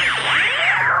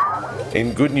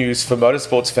 In good news for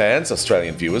motorsports fans,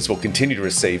 Australian viewers will continue to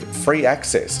receive free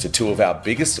access to two of our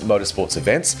biggest motorsports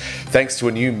events thanks to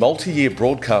a new multi-year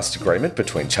broadcast agreement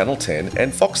between Channel 10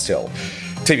 and Foxtel.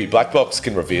 TV Black Box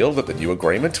can reveal that the new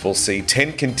agreement will see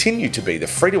 10 continue to be the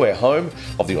free-to-air home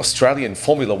of the Australian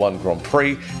Formula One Grand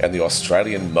Prix and the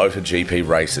Australian MotoGP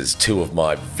races, two of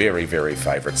my very, very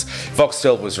favourites.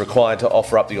 Foxtel was required to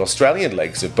offer up the Australian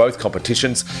legs of both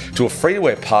competitions to a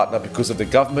free-to-air partner because of the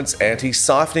government's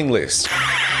anti-siphoning list.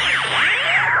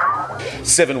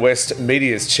 Seven West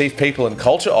Media's Chief People and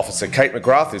Culture Officer Kate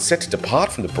McGrath is set to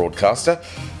depart from the broadcaster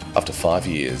after 5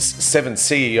 years. Seven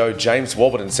CEO James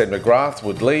Warburton said McGrath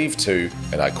would leave to,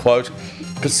 and I quote,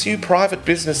 pursue private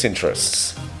business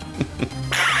interests.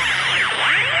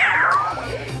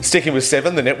 Sticking with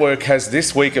Seven, the network has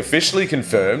this week officially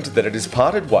confirmed that it has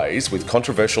parted ways with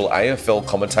controversial AFL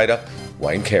commentator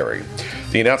Wayne Carey.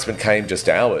 The announcement came just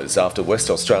hours after West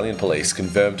Australian Police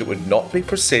confirmed it would not be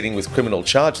proceeding with criminal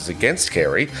charges against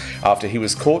Carey after he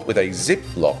was caught with a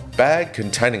Ziploc bag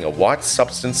containing a white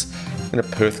substance in a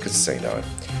Perth casino.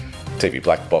 TV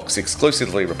Black Box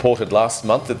exclusively reported last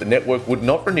month that the network would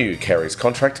not renew Carey's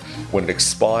contract when it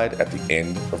expired at the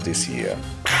end of this year.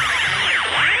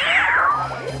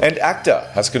 And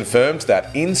ACTA has confirmed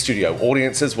that in-studio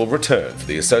audiences will return for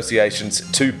the association's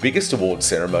two biggest awards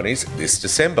ceremonies this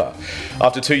December.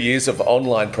 After 2 years of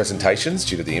online presentations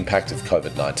due to the impact of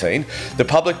COVID-19, the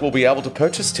public will be able to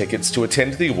purchase tickets to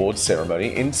attend the awards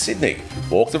ceremony in Sydney,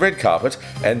 walk the red carpet,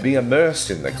 and be immersed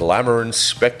in the glamour and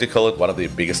spectacle at one of the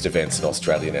biggest events in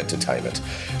Australian entertainment.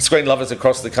 Screen lovers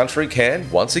across the country can,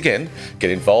 once again,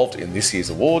 get involved in this year's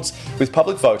awards, with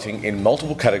public voting in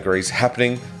multiple categories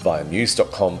happening via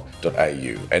news.com.au.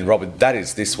 And Robin, that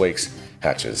is this week's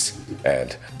Hatches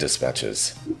and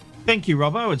Dispatches. Thank you,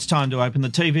 Robbo. It's time to open the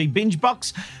TV binge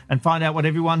box and find out what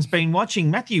everyone's been watching.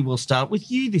 Matthew, we'll start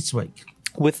with you this week.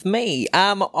 With me,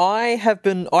 I have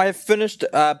finished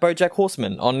BoJack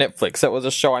Horseman on Netflix. That was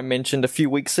a show I mentioned a few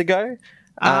weeks ago.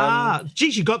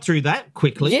 Geez, you got through that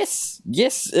quickly. Yes.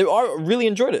 I really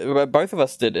enjoyed it. Both of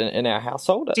us did in our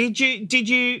household. Did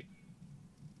you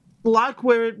like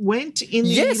where it went in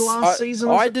the last season?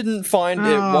 I didn't find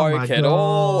it woke at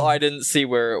all. I didn't see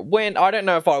where it went. I don't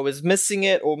know if I was missing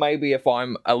it or maybe if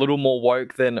I'm a little more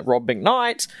woke than Rob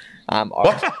McKnight.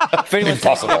 If anyone's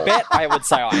taking a bet, I would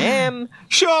say I am.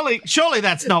 Surely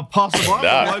that's not possible. I'm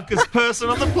the wokest person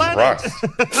on the planet.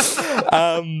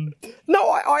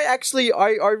 No, I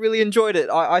really enjoyed it.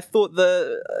 I thought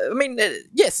I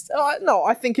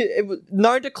think it was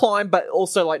no decline, but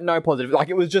also like no positive. Like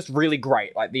it was just really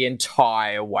great, like the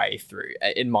entire way through,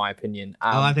 in my opinion.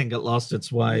 I think it lost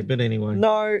its way, but anyway.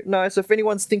 No. So if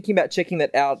anyone's thinking about checking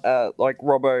that out, like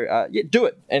Robbo, do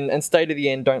it and stay to the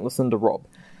end. Don't listen to Rob.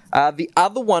 The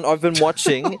other one I've been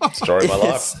watching Story of my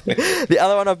life. The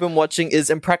other one I've been watching is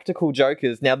Impractical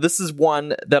Jokers. Now, this is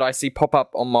one that I see pop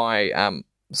up on my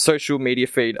social media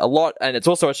feed a lot, and it's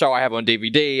also a show I have on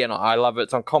DVD, and I love it.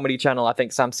 It's on Comedy Channel. I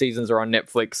think some seasons are on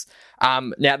Netflix.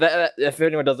 Now, if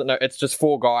anyone doesn't know, it's just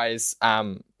four guys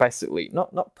basically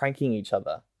not pranking each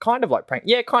other. Kind of like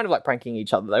pranking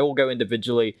each other. They all go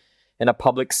individually in a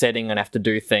public setting and have to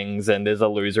do things, and there's a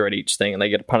loser at each thing and they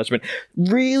get a punishment.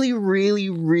 Really, really,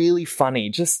 really funny.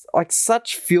 Just like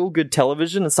such feel-good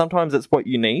television, and sometimes it's what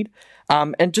you need.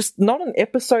 And just not an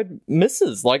episode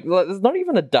misses. Like there's not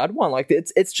even a dud one. Like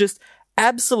it's just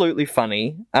absolutely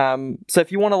funny. So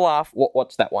if you want to laugh,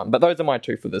 watch that one. But those are my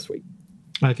two for this week.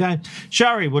 Okay.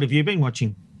 Shari, what have you been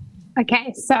watching?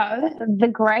 Okay, so the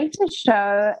greatest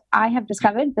show I have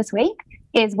discovered this week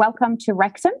is Welcome to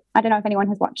Wrexham. I don't know if anyone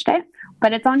has watched it,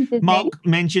 but it's on Disney. Mark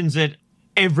mentions it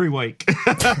every week.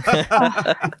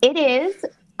 It is.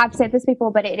 I've said this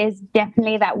before, but it is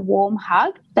definitely that warm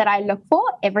hug that I look for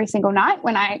every single night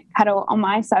when I cuddle on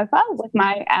my sofa with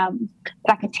my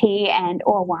like a tea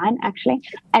or a wine, actually,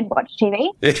 and watch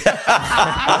TV.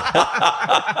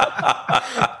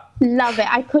 Love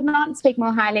it. I could not speak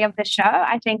more highly of the show.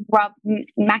 I think Rob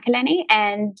McElhenney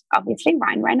and obviously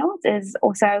Ryan Reynolds is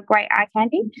also great eye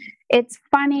candy. It's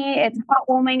funny, it's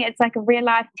heartwarming, it's like a real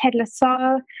life Ted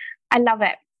Lasso. I love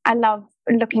it. I love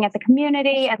looking at the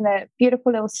community and the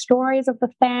beautiful little stories of the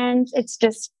fans. It's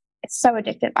so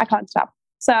addictive. I can't stop.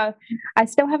 So I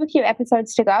still have a few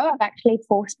episodes to go. I've actually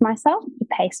forced myself to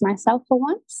pace myself for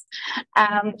once,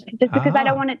 just because I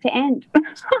don't want it to end.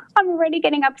 I'm already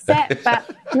getting upset,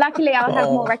 but luckily I'll have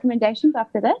more recommendations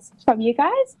after this from you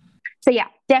guys. So yeah,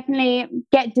 definitely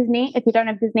get Disney. If you don't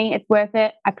have Disney, it's worth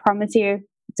it. I promise you,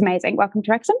 it's amazing. Welcome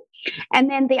to Wrexham. And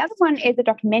then the other one is a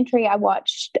documentary I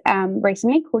watched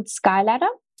recently called Skyladder.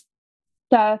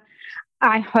 So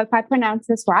I hope I pronounce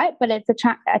this right, but it's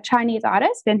a Chinese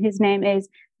artist, and his name is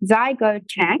Zygo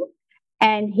Chang,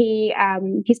 and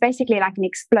he's basically like an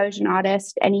explosion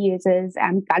artist, and he uses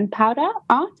gunpowder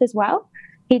art as well.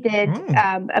 He did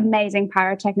amazing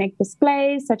pyrotechnic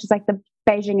displays, such as like the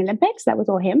Beijing Olympics. That was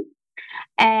all him,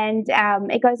 and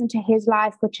it goes into his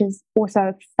life, which is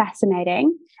also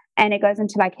fascinating, and it goes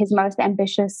into like his most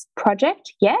ambitious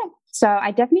project yet. So I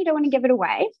definitely don't want to give it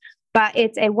away. But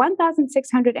it's a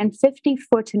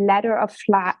 1,650-foot ladder of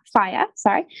fire,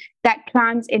 that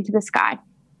climbs into the sky.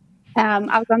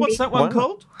 What's that one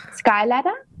called?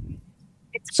 Skyladder.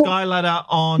 It's Skyladder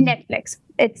on Netflix.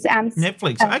 It's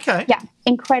Netflix. Okay. Yeah,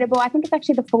 incredible. I think it's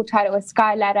actually the full title is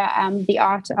Skyladder, The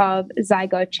Art of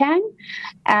Zygo Chang.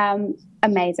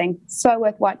 Amazing. So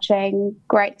worth watching.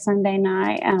 Great Sunday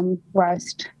night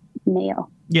roast meal.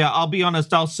 Yeah, I'll be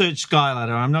honest. I'll search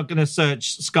Skyladder. I'm not going to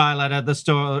search Skyladder, the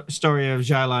story of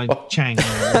Zygo Chang or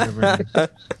whatever it is.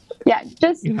 Yeah,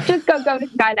 just go to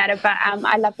Skyladder. But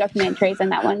I love documentaries,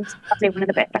 and that one's probably one of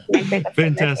the best documentaries I've seen this year.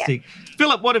 Fantastic.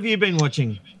 Philip, what have you been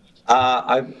watching?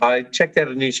 I checked out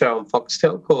a new show on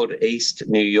Foxtel called East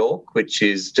New York, which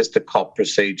is just a cop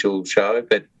procedural show,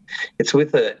 but it's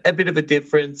with a bit of a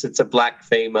difference. It's a black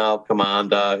female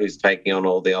commander who's taking on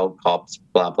all the old cops,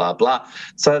 blah, blah, blah.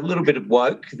 So a little bit of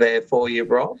woke there for you,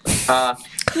 Rob. No,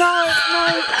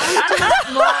 I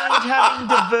don't mind having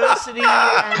diversity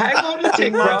Hang on a tick,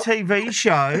 in my Rob. TV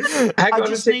shows.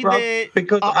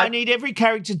 I need every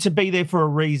character to be there for a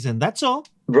reason. That's all.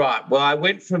 Right. Well, I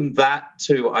went from that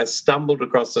to I stumbled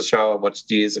across a show I watched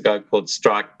years ago called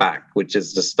Strike Back, which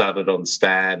is just started on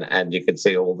Stan, and you can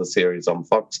see all the series on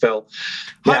Foxtel.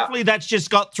 Hopefully that's just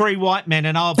got 3 white men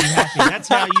and I'll be happy. That's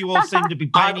how you all seem to be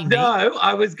painting me. No,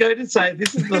 I was going to say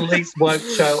this is the least woke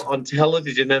show on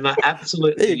television, and I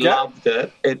absolutely loved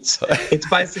it. It's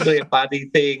basically a buddy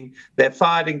thing. They're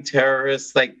fighting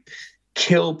terrorists. They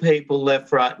kill people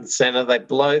left, right and centre. They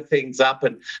blow things up,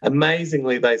 and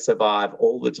amazingly they survive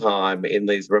all the time in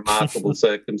these remarkable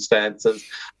circumstances.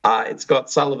 It's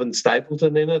got Sullivan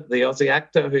Stapleton in it, the Aussie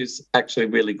actor, who's actually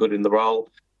really good in the role.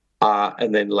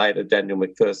 And then later Daniel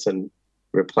McPherson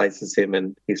replaces him,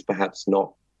 and he's perhaps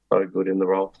not so good in the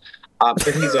role. But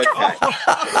he's okay.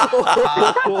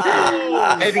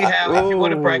 Anyhow, if you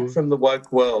want to break from the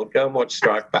woke world, go and watch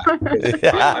Strike Back. I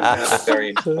found it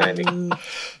very entertaining.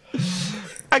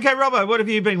 Okay, Robbo, what have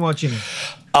you been watching?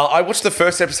 I watched the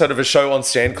first episode of a show on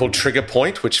Stan called Trigger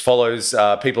Point, which follows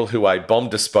people who are bomb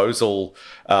disposal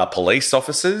police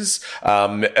officers.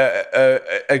 An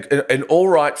all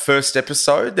right first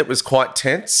episode that was quite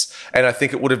tense, and I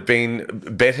think it would have been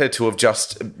better to have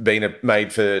just been a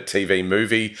made-for-TV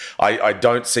movie. I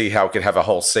don't see how it could have a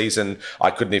whole season.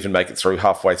 I couldn't even make it through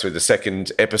halfway through the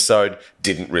second episode.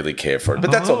 Didn't really care for it.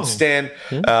 But that's on Stan.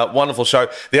 Wonderful show.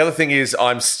 The other thing is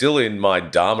I'm still in my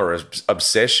Dharma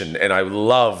obsession, and I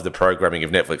love the programming of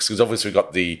Netflix, because obviously we've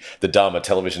got the Dharma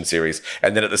television series,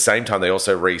 and then at the same time they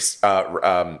also release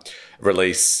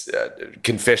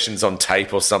Confessions on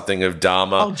Tape or something of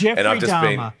Dharma. Oh, Jeffrey and I've just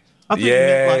Dahmer. I thought you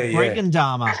meant like Greg and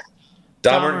Dharma.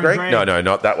 Dharma and Greg? No,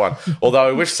 not that one. Although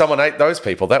I wish someone ate those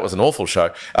people. That was an awful show.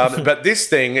 But this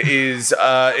thing is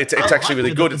it's actually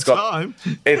really good. It's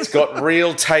got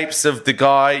real tapes of the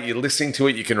guy. You're listening to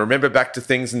it. You can remember back to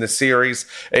things in the series.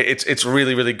 It's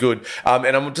really, really good.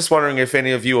 And I'm just wondering if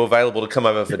any of you are available to come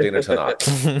over for dinner tonight.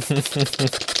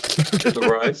 The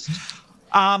roast.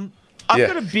 I've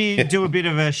got to do a bit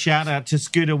of a shout out to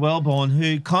Scooter Wellborn,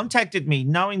 who contacted me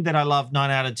knowing that I love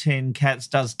 9 out of 10 Cats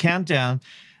Does Countdown.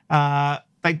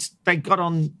 They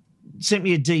sent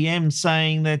me a DM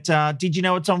saying that, did you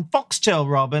know it's on Foxtel,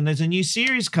 Rob, and there's a new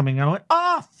series coming? And I went,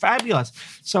 fabulous.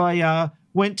 So I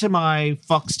went to my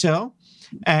Foxtel,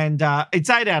 and it's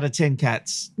 8 out of 10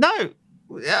 cats. No,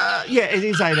 it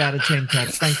is 8 out of 10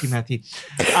 cats. Thank you, Matthew.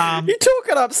 You talk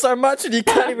it up so much and you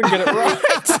can't even get it right.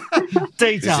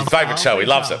 This is his favourite show. He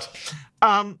loves it.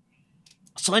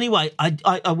 So anyway,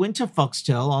 I went to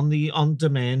Foxtel on the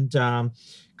on-demand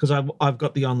because I've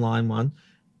got the online one,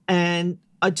 and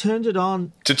I turned it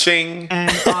on. Cha-ching!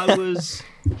 And I was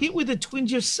hit with a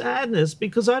twinge of sadness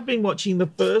because I'd been watching the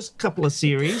first couple of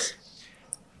series,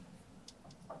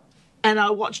 and I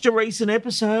watched a recent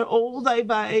episode. Oh, they've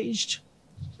aged.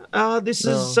 This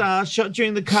is shot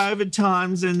during the COVID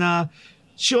times, and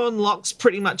Sean Locke's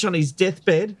pretty much on his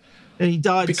deathbed, and he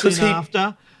died soon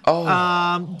after.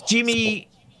 Jimmy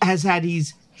has had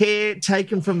his hair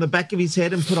taken from the back of his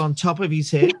head and put on top of his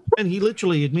head, and he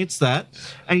literally admits that.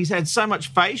 And he's had so much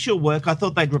facial work, I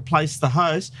thought they'd replace the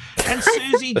host. And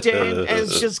Susie Dent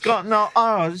has just gotten,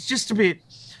 it's just a bit,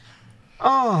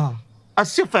 I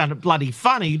still found it bloody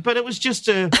funny, but it was just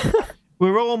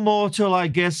we're all mortal, I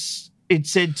guess it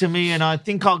said to me, and I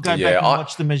think I'll go back and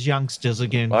watch them as youngsters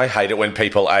again. I hate it when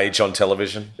people age on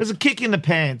television. There's a kick in the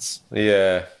pants.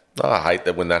 Yeah. I hate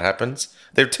that when that happens.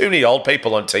 There are too many old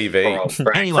people on TV.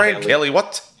 Anyway, Frank Kelly,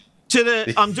 what?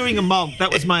 I'm doing a mug.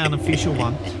 That was my unofficial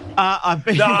one. I've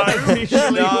been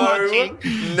officially watching.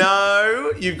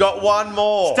 No, you've got one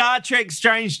more. Star Trek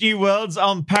Strange New Worlds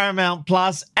on Paramount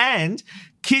Plus and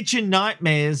Kitchen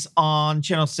Nightmares on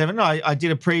Channel 7. I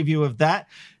did a preview of that.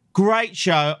 Great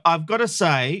show. I've got to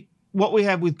say, what we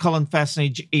have with Colin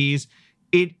Fassnage is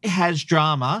it has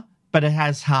drama, but it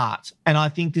has heart. And I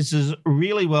think this is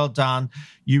really well done.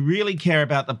 You really care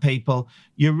about the people.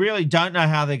 You really don't know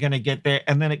how they're going to get there,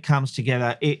 and then it comes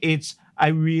together. It's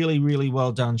a really, really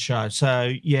well done show.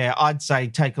 So, yeah, I'd say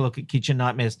take a look at Kitchen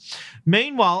Nightmares.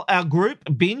 Meanwhile, our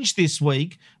group binge this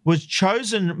week was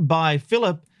chosen by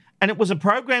Philip, and it was a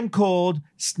program called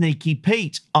Sneaky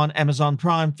Pete on Amazon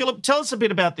Prime. Philip, tell us a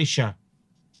bit about this show.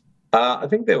 I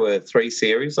think there were 3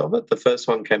 series of it. The first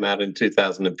one came out in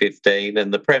 2015,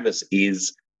 and the premise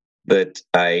is that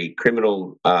a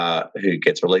criminal who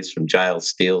gets released from jail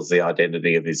steals the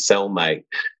identity of his cellmate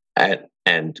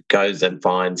and goes and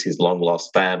finds his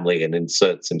long-lost family and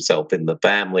inserts himself in the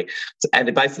family.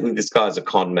 And basically this guy's a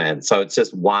con man. So it's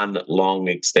just one long,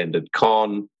 extended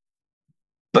con.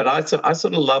 But I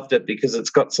sort of loved it because it's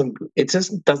got some. It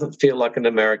just doesn't feel like an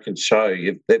American show.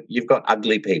 You've got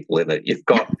ugly people in it. You've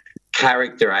got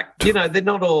character act. You know, they're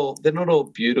not all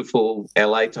beautiful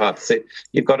LA types.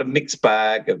 You've got a mixed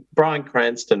bag. Bryan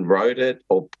Cranston wrote it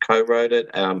or co-wrote it,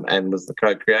 and was the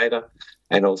co-creator,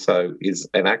 and also is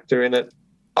an actor in it.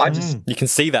 You can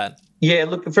see that. Yeah,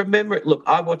 look, from memory. Look,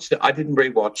 I watched it. I didn't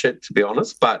rewatch it, to be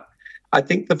honest, but I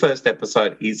think the first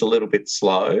episode is a little bit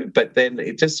slow, but then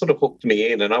it just sort of hooked me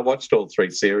in, and I watched all 3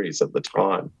 series at the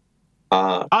time.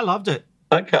 I loved it.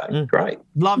 Okay, great.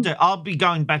 Loved it. I'll be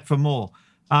going back for more.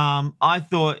 I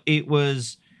thought it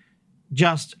was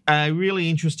just a really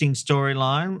interesting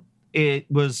storyline.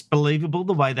 It was believable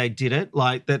the way they did it,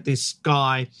 like that this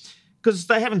guy, because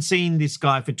they haven't seen this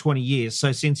guy for 20 years,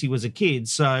 so since he was a kid.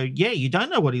 So, yeah, you don't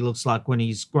know what he looks like when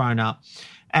he's grown up.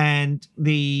 And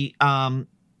the con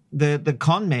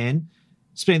man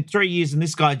spent 3 years and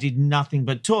this guy did nothing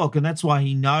but talk, and that's why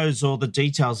he knows all the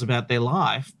details about their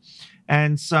life.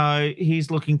 And so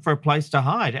he's looking for a place to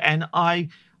hide. And I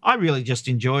really just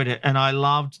enjoyed it, and I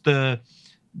loved the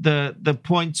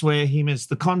points where him as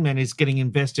the con man is getting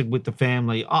invested with the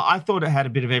family. I thought it had a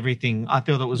bit of everything. I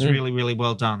thought it was really, really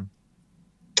well done.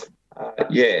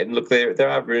 Yeah, and look, there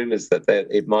are rumours that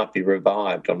it might be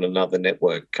revived on another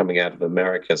network coming out of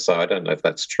America, so I don't know if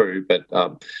that's true, but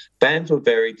fans were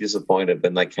very disappointed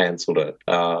when they cancelled it,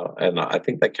 and I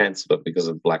think they cancelled it because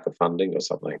of lack of funding or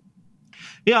something.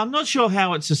 Yeah, I'm not sure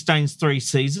how it sustains 3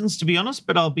 seasons, to be honest,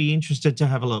 but I'll be interested to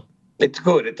have a look. It's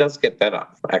good. It does get better,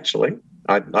 actually.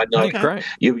 I know. Okay. Great.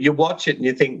 You watch it and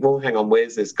you think, well, hang on,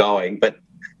 where's this going? But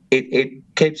it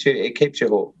keeps you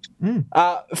hooked.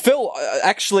 Phil,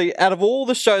 actually, out of all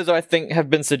the shows I think have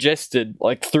been suggested,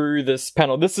 like through this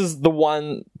panel, this is the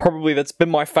one probably that's been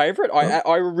my favourite.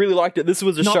 I really liked it. This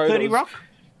was a show. 30 Rock?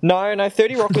 No,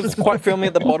 30 Rock was quite firmly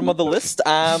at the bottom of the list.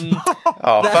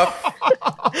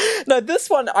 No, this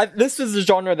one, this is a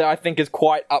genre that I think is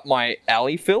quite up my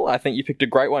alley, Phil. I think you picked a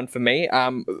great one for me.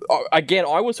 Again,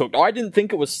 I was hooked. I didn't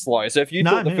think it was slow. So if you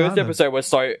thought the first episode was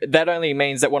slow, that only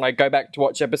means that when I go back to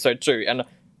watch episode 2, and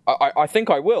I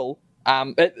think I will,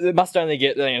 it must only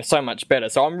get so much better.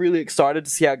 So I'm really excited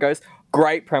to see how it goes.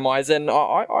 Great premise, and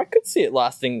I could see it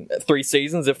lasting 3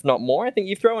 seasons, if not more. I think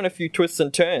you throw in a few twists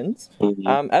and turns.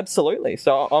 Absolutely.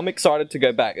 So I'm excited to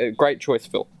go back. Great choice,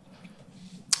 Phil.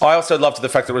 I also loved the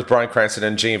fact that it was Bryan Cranston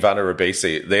and Giovanna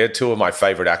Ribisi. They're 2 of my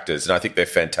favourite actors, and I think they're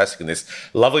fantastic in this.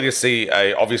 Lovely to see,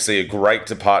 obviously, a great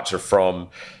departure from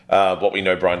what we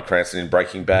know Bryan Cranston in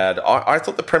Breaking Bad. I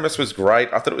thought the premise was great.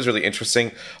 I thought it was really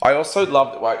interesting. I also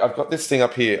loved, I've got this thing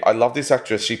up here. I love this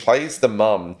actress. She plays the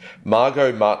mum,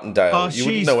 Margot Martindale. Oh, you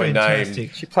wouldn't know her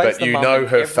name, but you know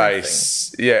her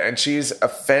face. Yeah, and she's a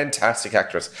fantastic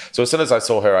actress. So as soon as I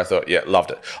saw her, I thought, yeah,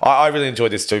 loved it. I really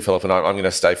enjoyed this too, Philip, and I'm going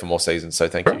to stay for more seasons, so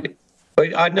thank you.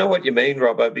 But I know what you mean,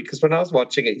 Robbo, because when I was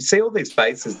watching it, you see all these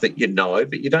faces that you know,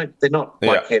 but they're not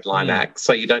like headline acts,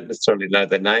 so you don't necessarily know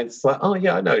their names. It's like, oh,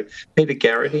 yeah, I know Peter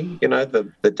Garrity,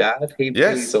 the dad.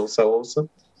 He's also awesome.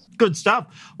 Good stuff.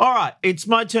 All right, it's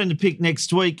my turn to pick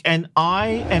next week, and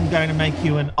I am going to make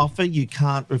you an offer you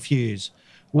can't refuse.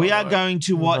 We are going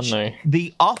to watch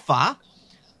The Offer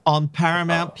on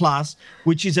Paramount Plus,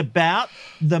 which is about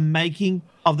the making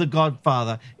of The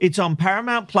Godfather. It's on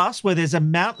Paramount Plus, where there's a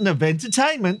mountain of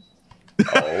entertainment.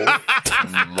 Oh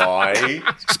my God.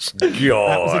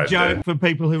 That was a joke for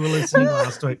people who were listening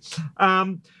last week.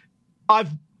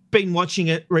 I've been watching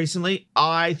it recently.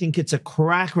 I think it's a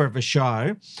cracker of a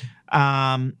show.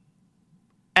 And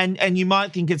you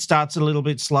might think it starts a little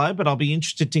bit slow, but I'll be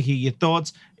interested to hear your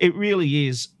thoughts. It really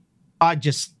is. I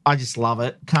just love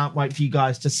it. Can't wait for you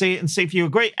guys to see it and see if you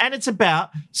agree. And it's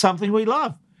about something we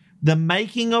love. The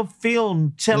making of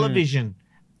film, television,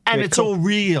 and it's all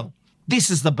real. This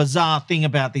is the bizarre thing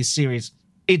about this series.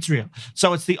 It's real.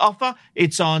 So it's The Offer.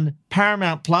 It's on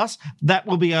Paramount Plus. That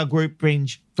will be our group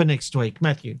binge for next week.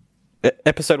 Matthew.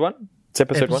 Episode 1? It's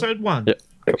episode 1? Episode 1. Yeah.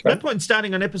 Okay. No point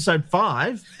starting on episode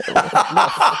 5.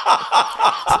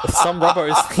 Some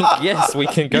robbers think, yes, we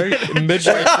can go midway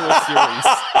through a series.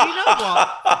 You know what?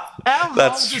 Our whole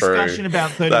discussion about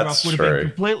 30 Rock would have been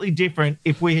completely different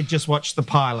if we had just watched the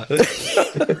pilot.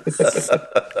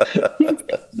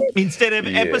 Instead of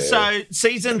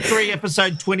season 3,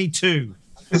 episode 22.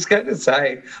 I was going to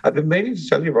say, I've been meaning to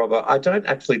tell you, Robert, I don't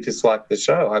actually dislike the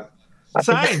show. I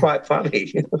think it's quite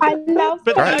funny. I love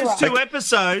But those 2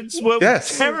 episodes were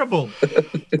terrible.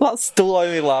 Well, still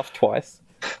only laughed twice.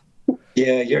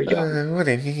 Yeah, you're young.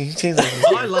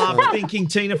 I laughed thinking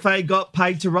Tina Fey got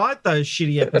paid to write those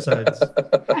shitty episodes.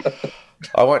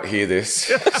 I won't hear this.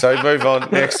 So move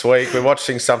on. Next week, we're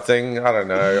watching something, I don't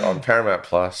know, on Paramount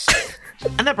Plus.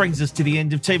 And that brings us to the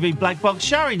end of TV Black Box.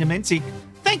 Shari Namensi,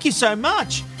 thank you so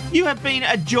much. You have been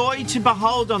a joy to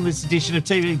behold on this edition of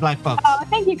TV Black Box. Oh,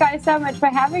 thank you guys so much for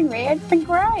having me. It's been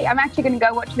great. I'm actually going to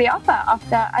go watch The Offer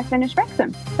after I finish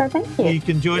Wrexham. So thank you. You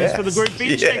can join us for the group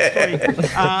binge next week.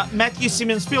 Matthew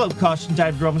Simmons, Philip Koch and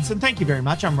David Robinson, thank you very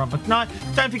much. I'm Rob McKnight.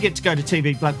 Don't forget to go to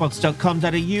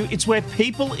tvblackbox.com.au. It's where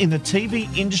people in the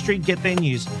TV industry get their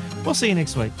news. We'll see you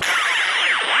next week.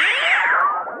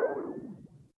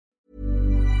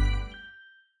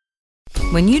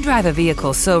 When you drive a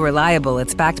vehicle so reliable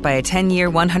it's backed by a 10-year,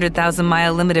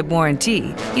 100,000-mile limited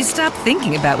warranty, you stop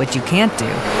thinking about what you can't do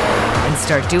and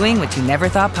start doing what you never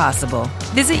thought possible.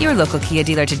 Visit your local Kia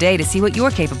dealer today to see what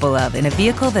you're capable of in a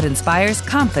vehicle that inspires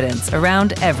confidence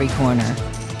around every corner.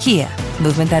 Kia,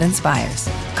 movement that inspires.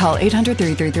 Call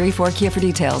 800-333-4KIA for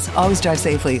details. Always drive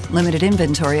safely. Limited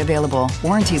inventory available.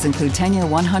 Warranties include 10-year,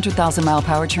 100,000-mile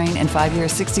powertrain and 5-year,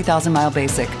 60,000-mile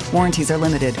basic. Warranties are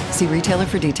limited. See retailer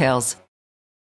for details.